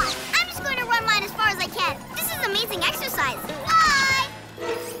lost. I'm just going to run mine as far as I can. This is amazing exercise. Bye!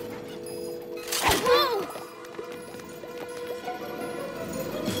 Whoa.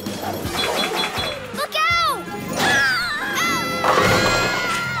 Look out!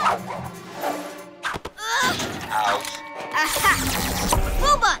 Aha!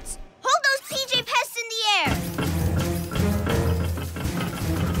 Robots, hold those PJ Pests in the air.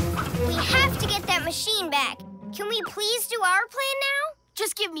 We have to get that machine back. Can we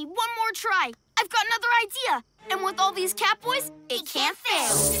Just give me one more try. I've got another idea. And with all these Catboys, it can't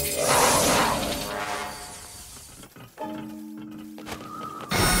fail.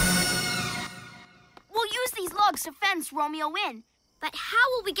 We'll use these logs to fence Romeo in. But how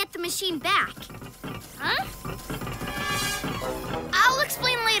will we get the machine back? Huh? I'll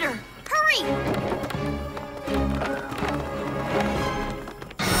explain later. Hurry!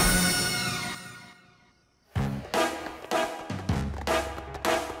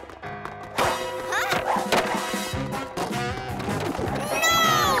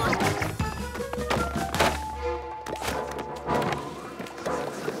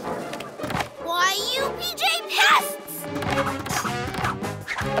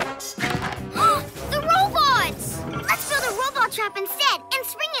 Trap instead and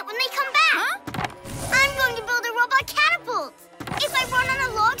spring it when they come back. Huh? I'm going to build a robot catapult. If I run on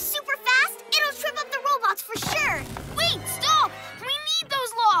a log super fast, it'll trip up the robots for sure. Wait, stop! We need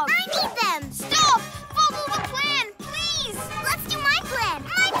those logs. I need them. Stop! Follow the plan, please. Let's do my plan.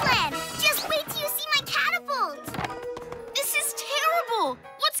 My plan. Just wait till you see my catapult. This is terrible.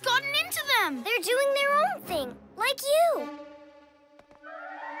 What's gotten into them? They're doing their own thing, like you.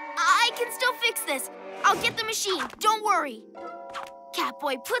 I can still fix this. I'll get the machine. Don't worry.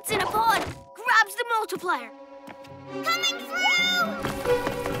 Catboy puts in a pod, grabs the multiplier. Coming through!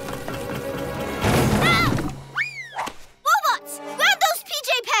 Ah! Robots! Grab those PJ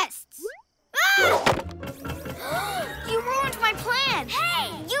pests! Ah! You ruined my plan.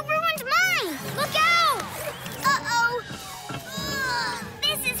 Hey, you ruined mine! Look out! Uh-oh!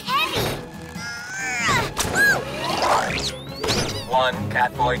 This is heavy! One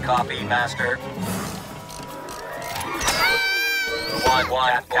Catboy copy, Master.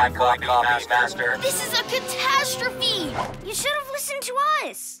 One Catboy copy, Master. This is a catastrophe. You should have listened to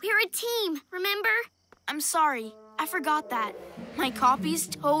us. We're a team, remember? I'm sorry. I forgot that. My copies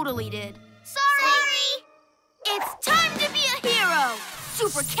totally did. Sorry! It's time to be a hero!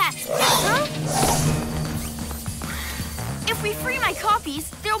 Super Cat Speed! Huh? If we free my copies,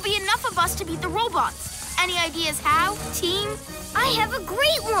 there'll be enough of us to beat the robots. Any ideas how, team? I have a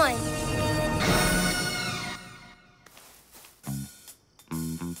great one.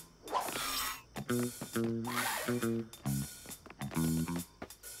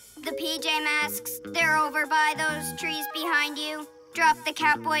 The PJ Masks, they're over by those trees behind you. Drop the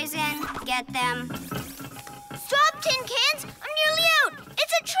Catboys in, get them. Stop, Tin Cans! I'm nearly out!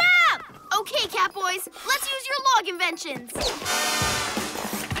 It's a trap! Okay, Catboys, let's use your log inventions.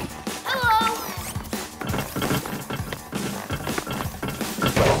 Hello!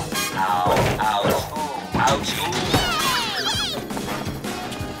 Ow, ouch, ouchie.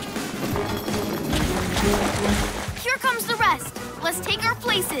 Here comes the rest. Let's take our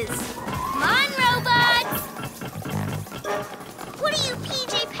places. Come on, robots! What are you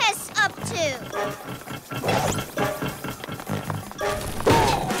PJ Pests up to?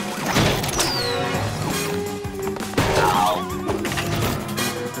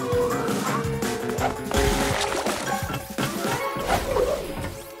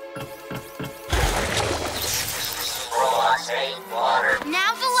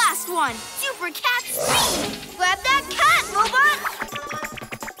 Now the last one. Super Cat Speed! Grab that cat, robot!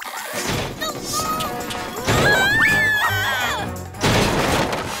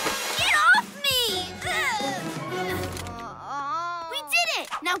 Get off me! We did it!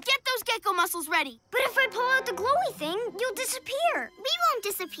 Now get those Gekko Muscles ready. But if I pull out the glowy thing, you'll disappear. We won't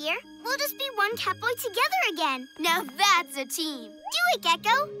disappear. We'll just be one Catboy together again. Now that's a team. Do it,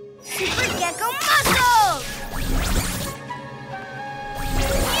 Gekko. Super Gekko Muscles!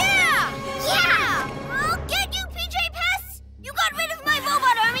 Yeah! Yeah! I'll get you, PJ Pests! You got rid of my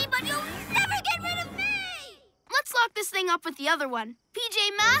robot army, but you'll never get rid of me! Let's lock this thing up with the other one.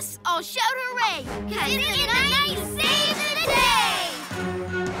 PJ Masks, I'll shout hooray! 'Cause In the night, save the day!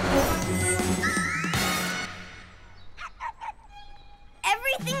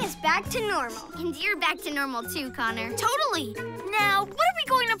 Everything is back to normal. And you're back to normal too, Connor. Totally. Now, what are we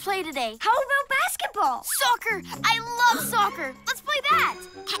going to play today? How about basketball? Soccer! I love soccer! Let's play that!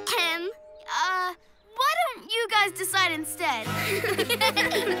 Why don't you guys decide instead?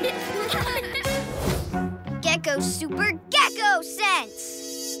 Gekko Super Gekko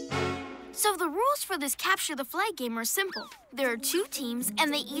Sense! So the rules for this Capture the Flag game are simple. There are 2 teams,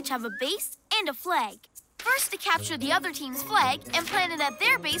 and they each have a base and a flag. First to capture the other team's flag and plant it at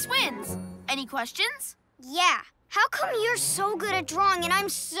their base wins. Any questions? Yeah. How come you're so good at drawing and I'm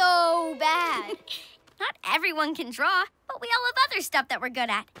so bad? Not everyone can draw, but we all have other stuff that we're good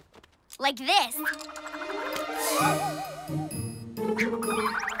at. Like this.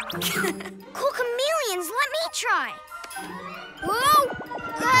 Cool chameleons, let me try. Whoa!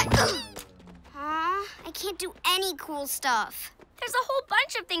 I can't do any cool stuff. There's a whole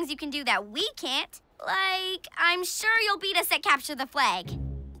bunch of things you can do that we can't. Like, I'm sure you'll beat us at Capture the Flag.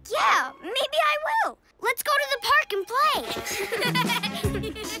 Yeah, maybe I will. Let's go to the park and play.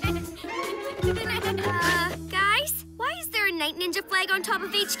 Guys, why is there a Night Ninja flag on top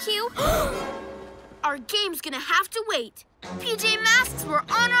of HQ? Our game's gonna have to wait. PJ Masks, we're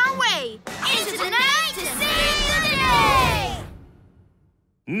on our way. Into the night to save the day!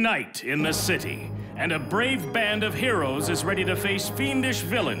 Night in the city, and a brave band of heroes is ready to face fiendish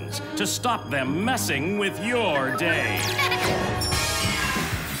villains to stop them messing with your day.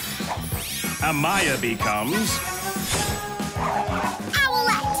 Amaya becomes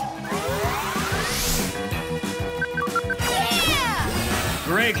Owlette! Yeah!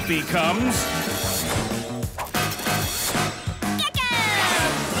 Greg becomes Gekko!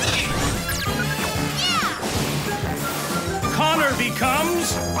 Yeah! Connor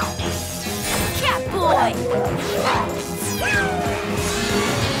becomes Catboy!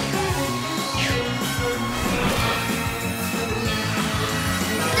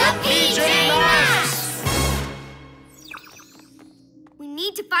 The PJ Masks! We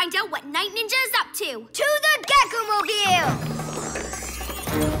need to find out what Night Ninja is up to. To the Gekko-mobile!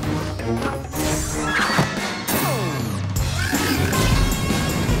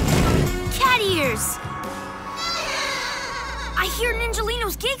 Cat ears! I hear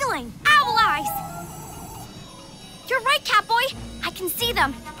Ninjalino's giggling. Owl eyes! You're right, Catboy. I can see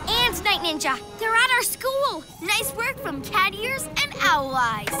them. And Night Ninja. They're at our school. Nice work from Cat Ears and Owl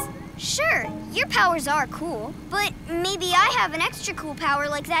Eyes. Sure, your powers are cool, but maybe I have an extra cool power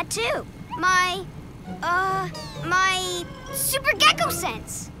like that too. My Super Gekko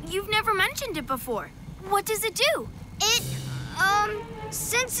Sense. You've never mentioned it before. What does it do? It,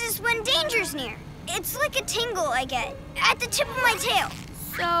 senses when danger's near. It's like a tingle I get at the tip of my tail.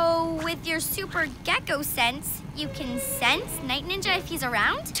 So, with your Super Gekko sense, you can sense Night Ninja if he's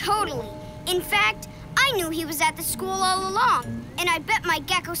around? Totally. In fact, I knew he was at the school all along, and I bet my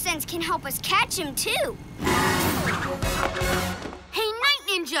Gekko Sense can help us catch him too. Hey, Night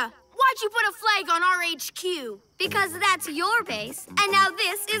Ninja! Why'd you put a flag on our HQ? Because that's your base, and now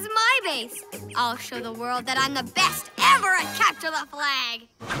this is my base. I'll show the world that I'm the best ever at Capture the Flag.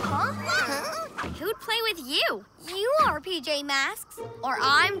 Huh? Who'd play with you? You are, PJ Masks. Or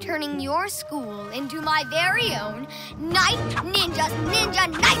I'm turning your school into my very own Night Ninja's Ninja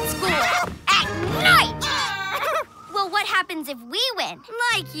Night School at night! Well, what happens if we win?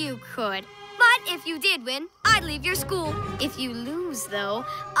 Like you could. But if you did win, I'd leave your school. If you lose, though,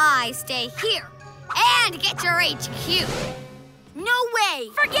 I stay here and get your HQ. No way!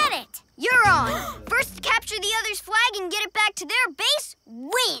 Forget it! You're on. First to capture the other's flag and get it back to their base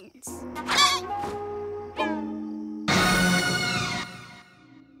wins.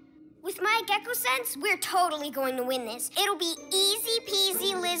 With my Gekko Sense, we're totally going to win this. It'll be easy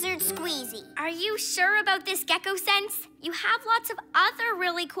peasy lizard squeezy. Are you sure about this Gekko Sense? You have lots of other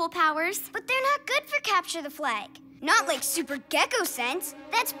really cool powers. But they're not good for capture the flag. Not like Super Gekko Sense.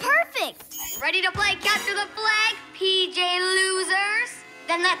 That's perfect. Ready to play Capture the Flag, PJ losers?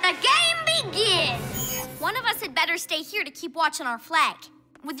 Then let the game begin! One of us had better stay here to keep watch on our flag.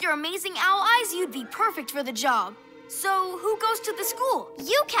 With your amazing owl eyes, you'd be perfect for the job. So, who goes to the school?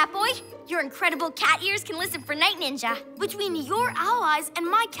 You, Catboy. Your incredible cat ears can listen for Night Ninja. Between your owl eyes and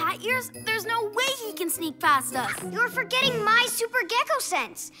my cat ears, there's no way he can sneak past us. You're forgetting my Super Gekko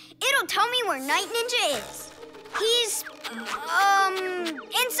Sense. It'll tell me where Night Ninja is. He's,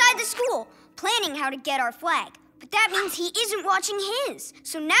 inside the school, planning how to get our flag. But that means he isn't watching his.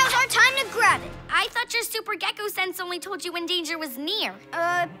 So now's our time to grab it. I thought your Super Gekko Sense only told you when danger was near.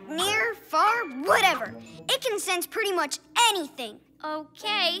 Near, far, whatever. It can sense pretty much anything.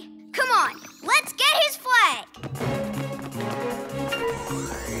 Okay. Come on, let's get his flag.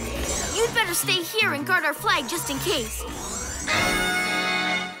 You'd better stay here and guard our flag just in case.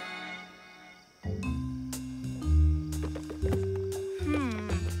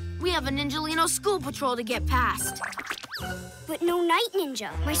 We have a Ninjalino school patrol to get past. But no Night Ninja.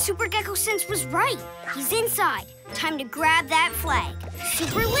 My Super Gekko Sense was right. He's inside. Time to grab that flag.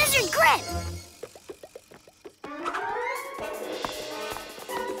 Super Lizard Grip!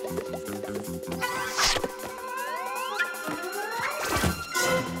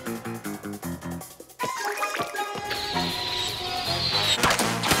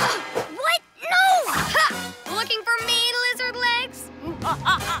 What? No! Ha! Looking for me, lizard legs?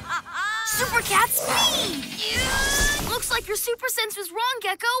 Super cat speed! Looks like your super sense was wrong,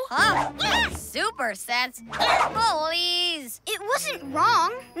 Gekko. Huh? Super sense? Please. It wasn't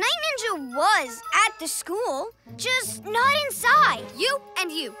wrong. Night Ninja was at the school, just not inside. You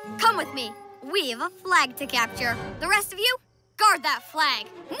and you, come with me. We have a flag to capture. The rest of you, guard that flag.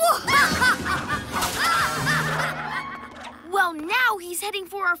 Well, now he's heading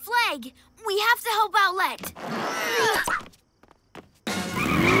for our flag. We have to help Owlette.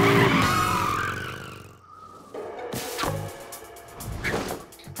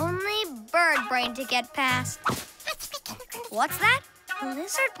 Only bird brain to get past. What's that?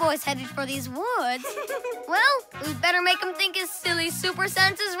 Lizard boy's headed for these woods. Well, we better make him think his silly super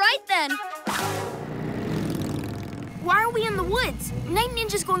sense is right then. Why are we in the woods? Night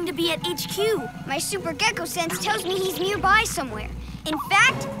Ninja's going to be at HQ. My Super Gekko sense tells me he's nearby somewhere. In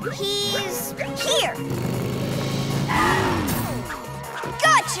fact, he's here.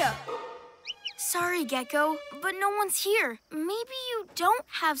 Gotcha! Sorry, Gekko, but no one's here. Maybe you don't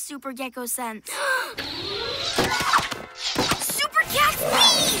have Super Gekko sense. Super cat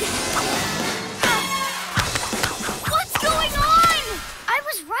speed! What's going on? I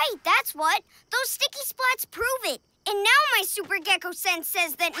was right, that's what. Those sticky splats prove it. And now my Super Gekko sense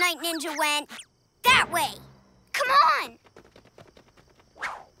says that Night Ninja went that way. Come on!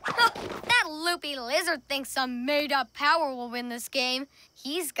 That loopy lizard thinks some made-up power will win this game.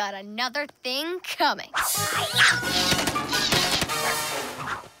 He's got another thing coming.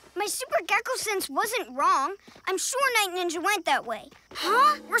 My Super Gekko sense wasn't wrong. I'm sure Night Ninja went that way.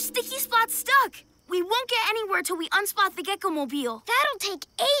 Huh? We're sticky splat stuck. We won't get anywhere till we unspot the Gekko-mobile. That'll take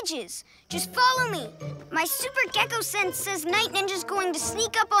ages. Just follow me. My Super Gekko sense says Night Ninja's going to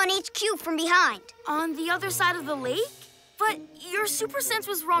sneak up on HQ from behind. On the other side of the lake? But your super sense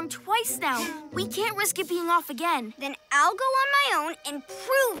was wrong twice now. We can't risk it being off again. Then I'll go on my own and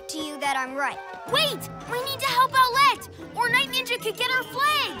prove to you that I'm right. Wait! We need to help Owlette, or Night Ninja could get our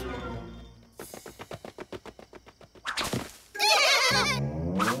flag!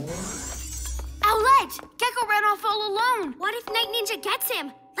 Owlette! Gekko ran off all alone. What if Night Ninja gets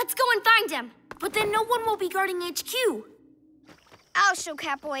him? Let's go and find him. But then no one will be guarding HQ. I'll show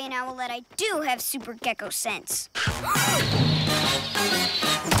Catboy and Owlette I do have Super Gekko sense.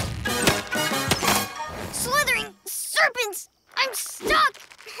 Slithering serpents! I'm stuck!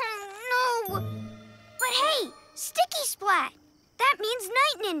 No! But hey, Sticky Splat! That means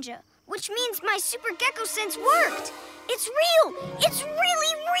Night Ninja, which means my Super Gekko sense worked. It's real! It's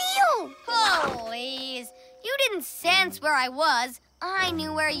really real! Please. You didn't sense where I was. I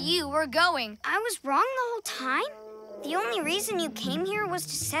knew where you were going. I was wrong the whole time? The only reason you came here was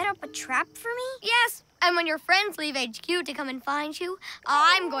to set up a trap for me? Yes, and when your friends leave HQ to come and find you,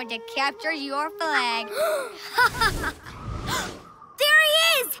 I'm going to capture your flag. There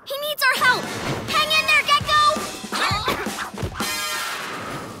he is! He needs our help! Hang in there, Gekko!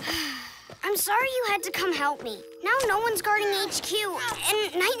 I'm sorry you had to come help me. Now no one's guarding HQ,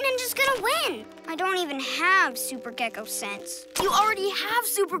 and Night Ninja's gonna win. I don't even have Super Gekko sense. You already have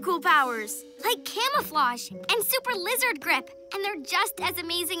super cool powers. Like camouflage and super lizard grip, and they're just as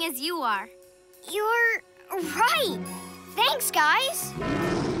amazing as you are. You're right. Thanks, guys.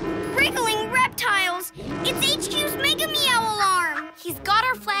 Wriggling reptiles. It's HQ's Mega Meow alarm. He's got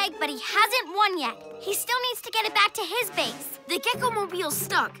our flag, but he hasn't won yet. He still needs to get it back to his base. The Gekko-mobile's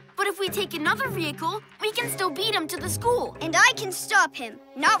stuck, but if we take another vehicle, we can still beat him to the school. And I can stop him,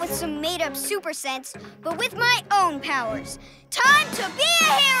 not with some made-up super sense, but with my own powers. Time to be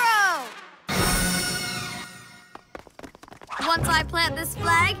a hero! Once I plant this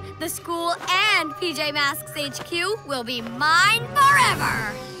flag, the school and PJ Masks HQ will be mine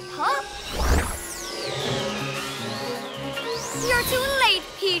forever. Huh? You're too late,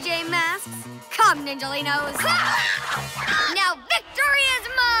 PJ Masks. Come, Ninjalinos. Now victory is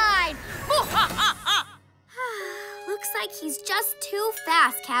mine! Looks like he's just too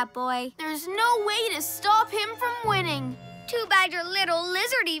fast, Catboy. There's no way to stop him from winning. Too bad your little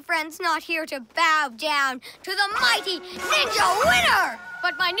lizardy friend's not here to bow down to the mighty Ninja winner!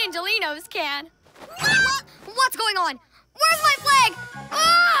 But my Ninjalinos can. What's going on? Where's my flag?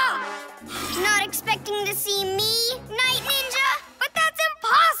 Ah! Not expecting to see me, Night Ninja? But that's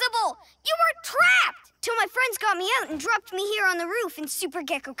impossible! You were trapped! Till my friends got me out and dropped me here on the roof in Super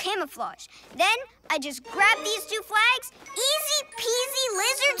Gekko camouflage. Then I just grabbed these two flags, easy peasy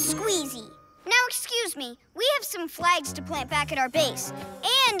lizard squeezy. Now excuse me, we have some flags to plant back at our base,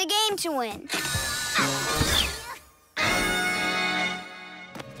 and a game to win.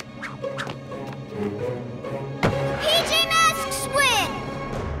 PJ Masks win!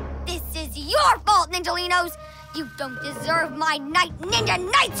 This is your fault, Ninjalinos! You don't deserve my Night Ninja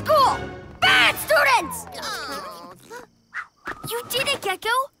Night School! bad students! You did it,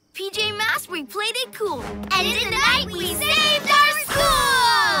 Gekko! PJ Masks, we played it cool. And tonight we saved our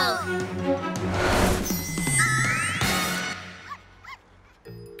school!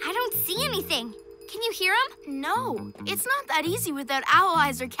 I don't see anything. Can you hear them? No, it's not that easy without owl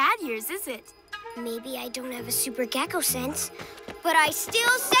eyes or cat ears, is it? Maybe I don't have a Super Gekko sense, but I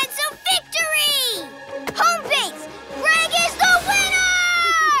still sense a victory! Home base! Greg is the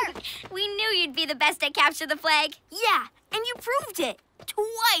winner! We knew you'd be the best at capture the flag. Yeah, and you proved it.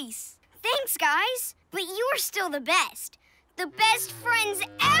 Twice. Thanks, guys. But you're still the best. The best friends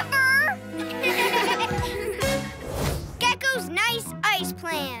ever! Gekko's nice ice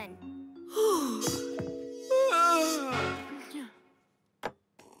plan.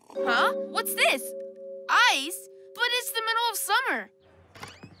 Huh? What's this? Ice? But it's the middle of summer.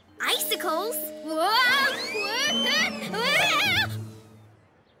 Icicles?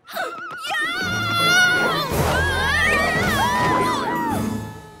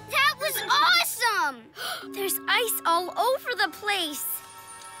 That was awesome! There's ice all over the place.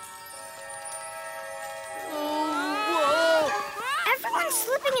 Everyone's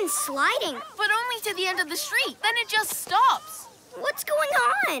slipping and sliding. But only to the end of the street. Then it just stops. What's going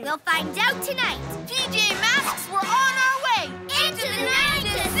on? We'll find out tonight. PJ Masks, we're on our way. Into the night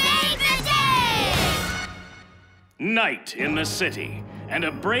to save the day! Night in the city, and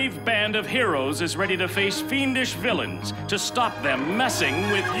a brave band of heroes is ready to face fiendish villains to stop them messing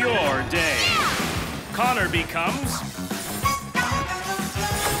with your day. Connor becomes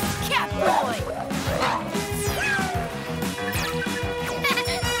Catboy.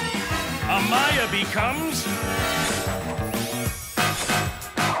 Amaya becomes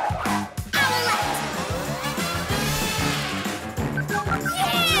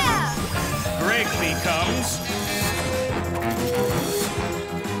Greg becomes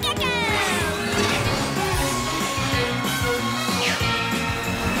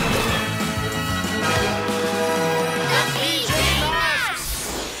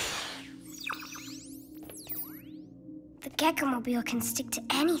The Gekko-mobile can stick to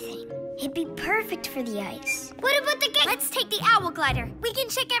anything. It'd be perfect for the ice. What about the Gekko? Let's take the Owl Glider. We can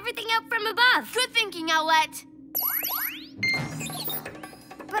check everything out from above. Good thinking, Owlette.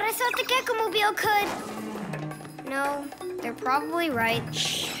 But I thought the Gekko-mobile could. No, they're probably right.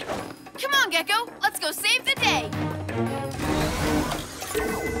 Come on, Gekko. Let's go save the day.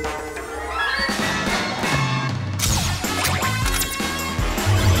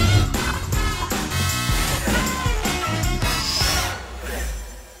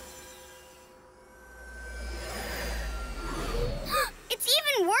 It's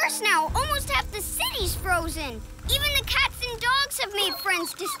even worse now. Almost half the city's frozen. Even the cats and dogs have made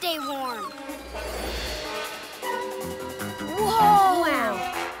friends to stay warm. Whoa! Wow.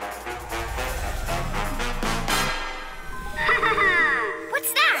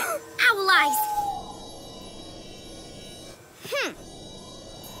 What's that? Owl eyes.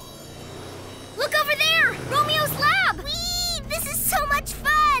 Look over there! Romeo's lab! Whee! This is so much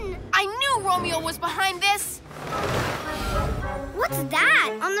fun! I knew Romeo was behind this. What's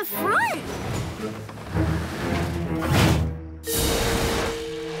that on the front?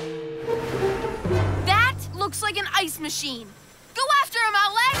 That looks like an ice machine. Go after him,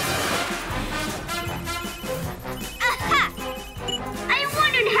 Owlette! Aha! I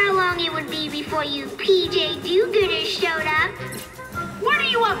wondered how long it would be before you PJ do-gooders showed up. What are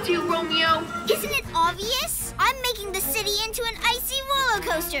you up to, Romeo? Isn't it obvious? I'm making the city into an icy roller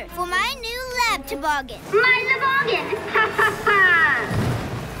coaster for my new lab toboggan. My toboggan! Ha ha ha!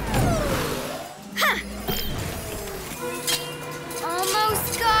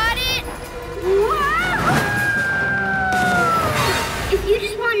 Almost got it. Wow! If you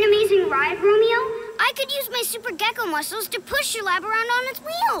just want an amazing ride, Romeo, I could use my Super Gekko muscles to push your lab around on its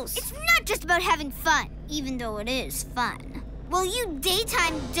wheels. It's not just about having fun, even though it is fun. While you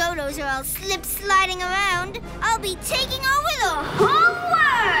daytime dodos are all slip-sliding around, I'll be taking over the whole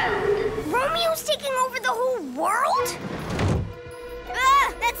world! Romeo's taking over the whole world?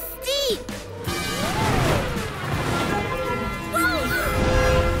 Ah, that's steep! Whoa!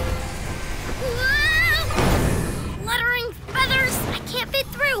 Whoa! Fluttering feathers! I can't fit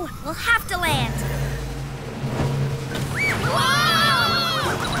through. We'll have to land. Whoa!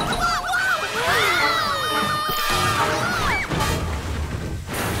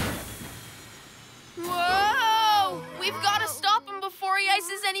 Whoa! We've got to stop him before he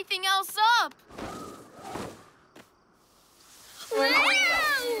ices anything else up. Whoa!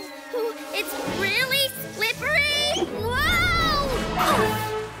 It's really slippery! Whoa!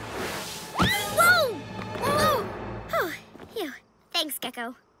 Whoa! Whoa! Oh, phew. Thanks,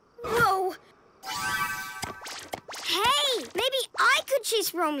 Gekko. Whoa. Hey, maybe I could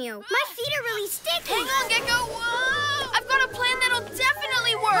chase Romeo. My feet are really sticky. Hang on, Gekko. Whoa! I've got a plan that'll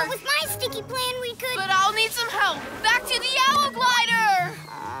definitely work. But with my sticky plan, we could... But I'll need some help. Back to the owl glider.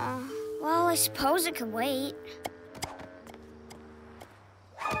 Well, I suppose it could wait.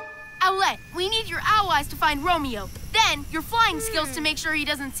 Owlette, we need your owl eyes to find Romeo. Then your flying skills to make sure he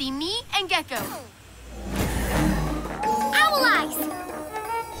doesn't see me and Gekko. Owl eyes!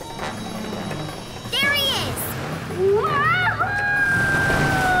 There he is! Wahoo!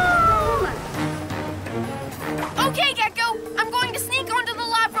 Okay, Gekko. I'm going to sneak onto the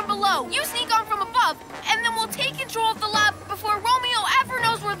lab from below. You sneak on from above, and then we'll take control of the lab before Romeo ever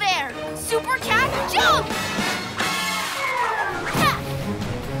knows we're there. Super Cat, jump!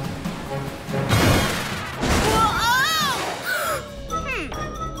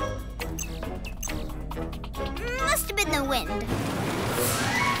 Must have been the wind.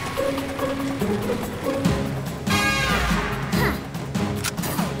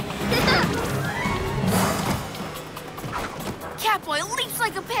 Catboy leaps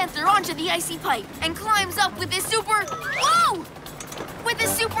like a panther onto the icy pipe and climbs up with his super... Whoa! With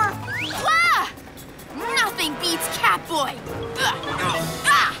his super... Wah! Nothing beats Catboy!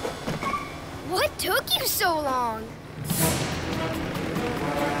 What took you so long?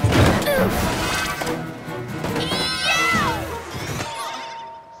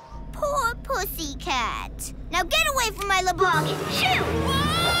 Poor pussycat. Now get away from my Laboggin. Shoot!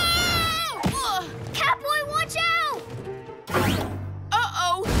 Catboy, watch out!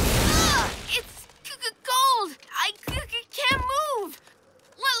 Uh-oh! It's cold! I can't move!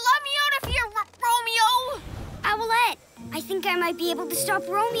 Let me out of here, Romeo! Owlette, I think I might be able to stop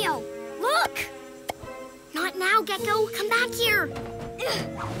Romeo. Look! Not now, Gekko. Come back here.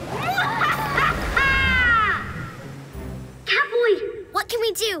 Catboy, what can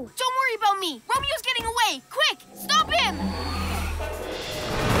we do? Don't worry about me! Romeo's getting away! Quick! Stop him!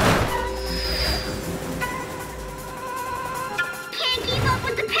 Can't keep up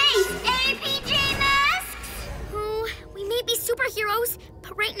with the pace, eh, PJ Masks? Oh, we may be superheroes,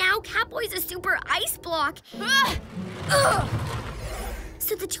 but right now, Catboy's a super ice block.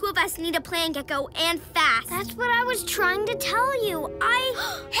 So the two of us need a plan, Gekko, and fast. That's what I was trying to tell you.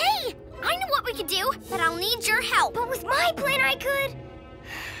 Hey! I know what we could do, but I'll need your help. But with my plan, I could...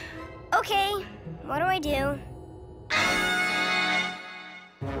 Okay, what do I do?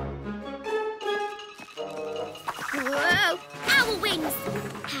 Whoa! Owl wings!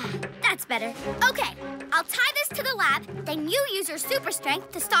 That's better. Okay, I'll tie this to the lab, then you use your super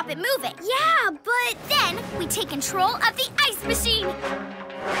strength to stop it moving. Yeah, but then we take control of the ice machine.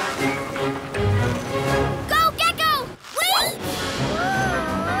 Go, Gekko! Wait!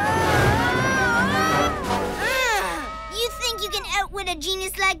 You think you can outwit a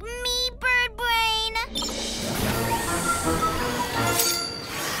genius like me, Bird Brain?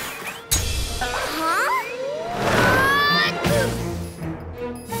 Huh?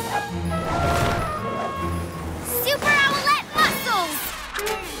 Super Owlette muscles!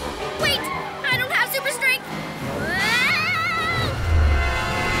 Wait, I don't have super strength.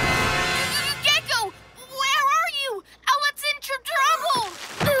 Gekko, where are you? Owlette's in trouble!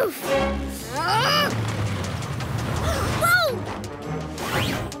 Oof! Whoa!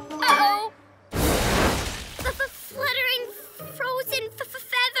 Uh-oh! Fluttering frozen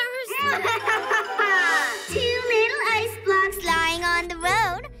feathers. Two little ice blocks lying on the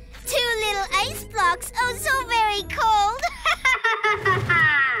road. Two little ice blocks, oh so very cold.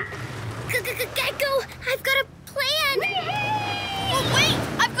 Gekko, I've got a plan. Oh, wait!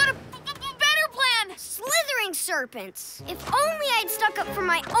 I've got a better plan! Slithering serpents. If only I'd stuck up for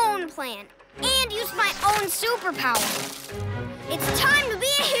my own plan and used my own superpower. It's time to be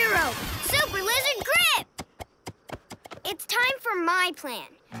a hero. Super Lizard Grip! It's time for my plan.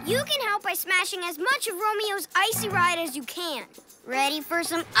 You can help by smashing as much of Romeo's icy ride as you can. Ready for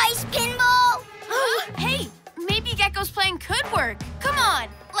some ice pinball? Hey, maybe Gekko's plan could work. Come on,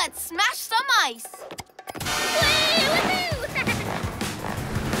 let's smash some ice.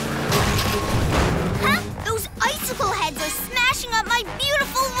 Huh? Those icicle heads are smashing up my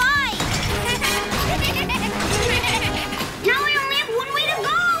beautiful ride! Now I only have one way to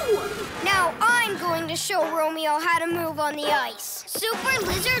go! Now I'm going to show Romeo how to move on the ice. Super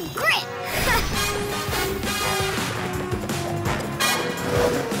Lizard Grip!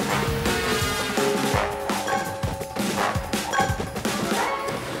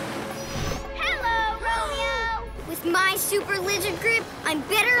 Hello, Romeo! With my Super Lizard Grip, I'm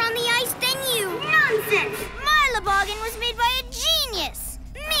better on the ice than you. Nonsense! My Laboggin was made by a genius.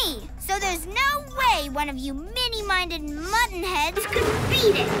 Me. So there's no way one of you mini monkey-minded muttonheads could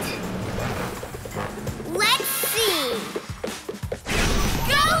beat it. Let's see.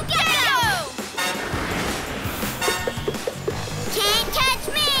 Go, Gekko! Can't catch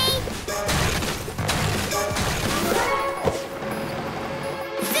me!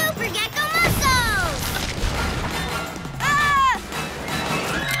 Super Gekko Muscles! Ah!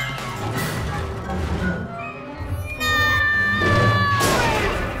 No!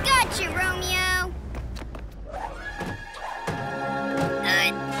 Gotcha, Romeo!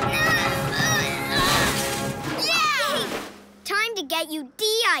 Yeah! Time to get you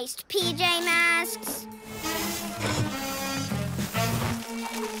de-iced, PJ Masks.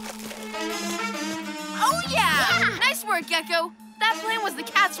 Oh, yeah! Nice work, Gekko. That plan was the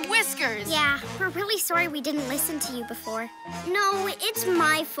cat's whiskers. Yeah, we're really sorry we didn't listen to you before. No, it's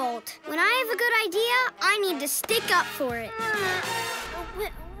my fault. When I have a good idea, I need to stick up for it.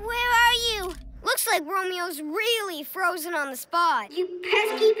 Where are you? Looks like Romeo's really frozen on the spot. You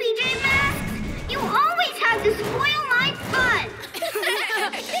pesky PJ Masks! You always have to spoil my fun!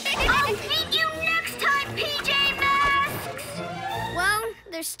 I'll beat you next time, PJ Masks! Well,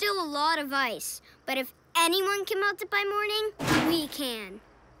 there's still a lot of ice, but if anyone can melt it by morning, we can.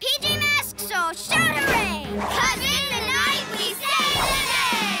 PJ Masks, so shout hooray! 'Cause in the night we say the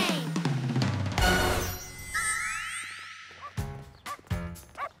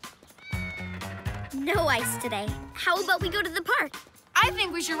name! No ice today. How about we go to the park? I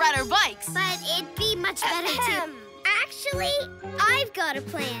think we should ride our bikes. But it'd be much better to... Actually, I've got a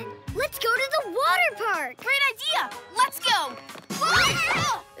plan. Let's go to the water park. Great idea.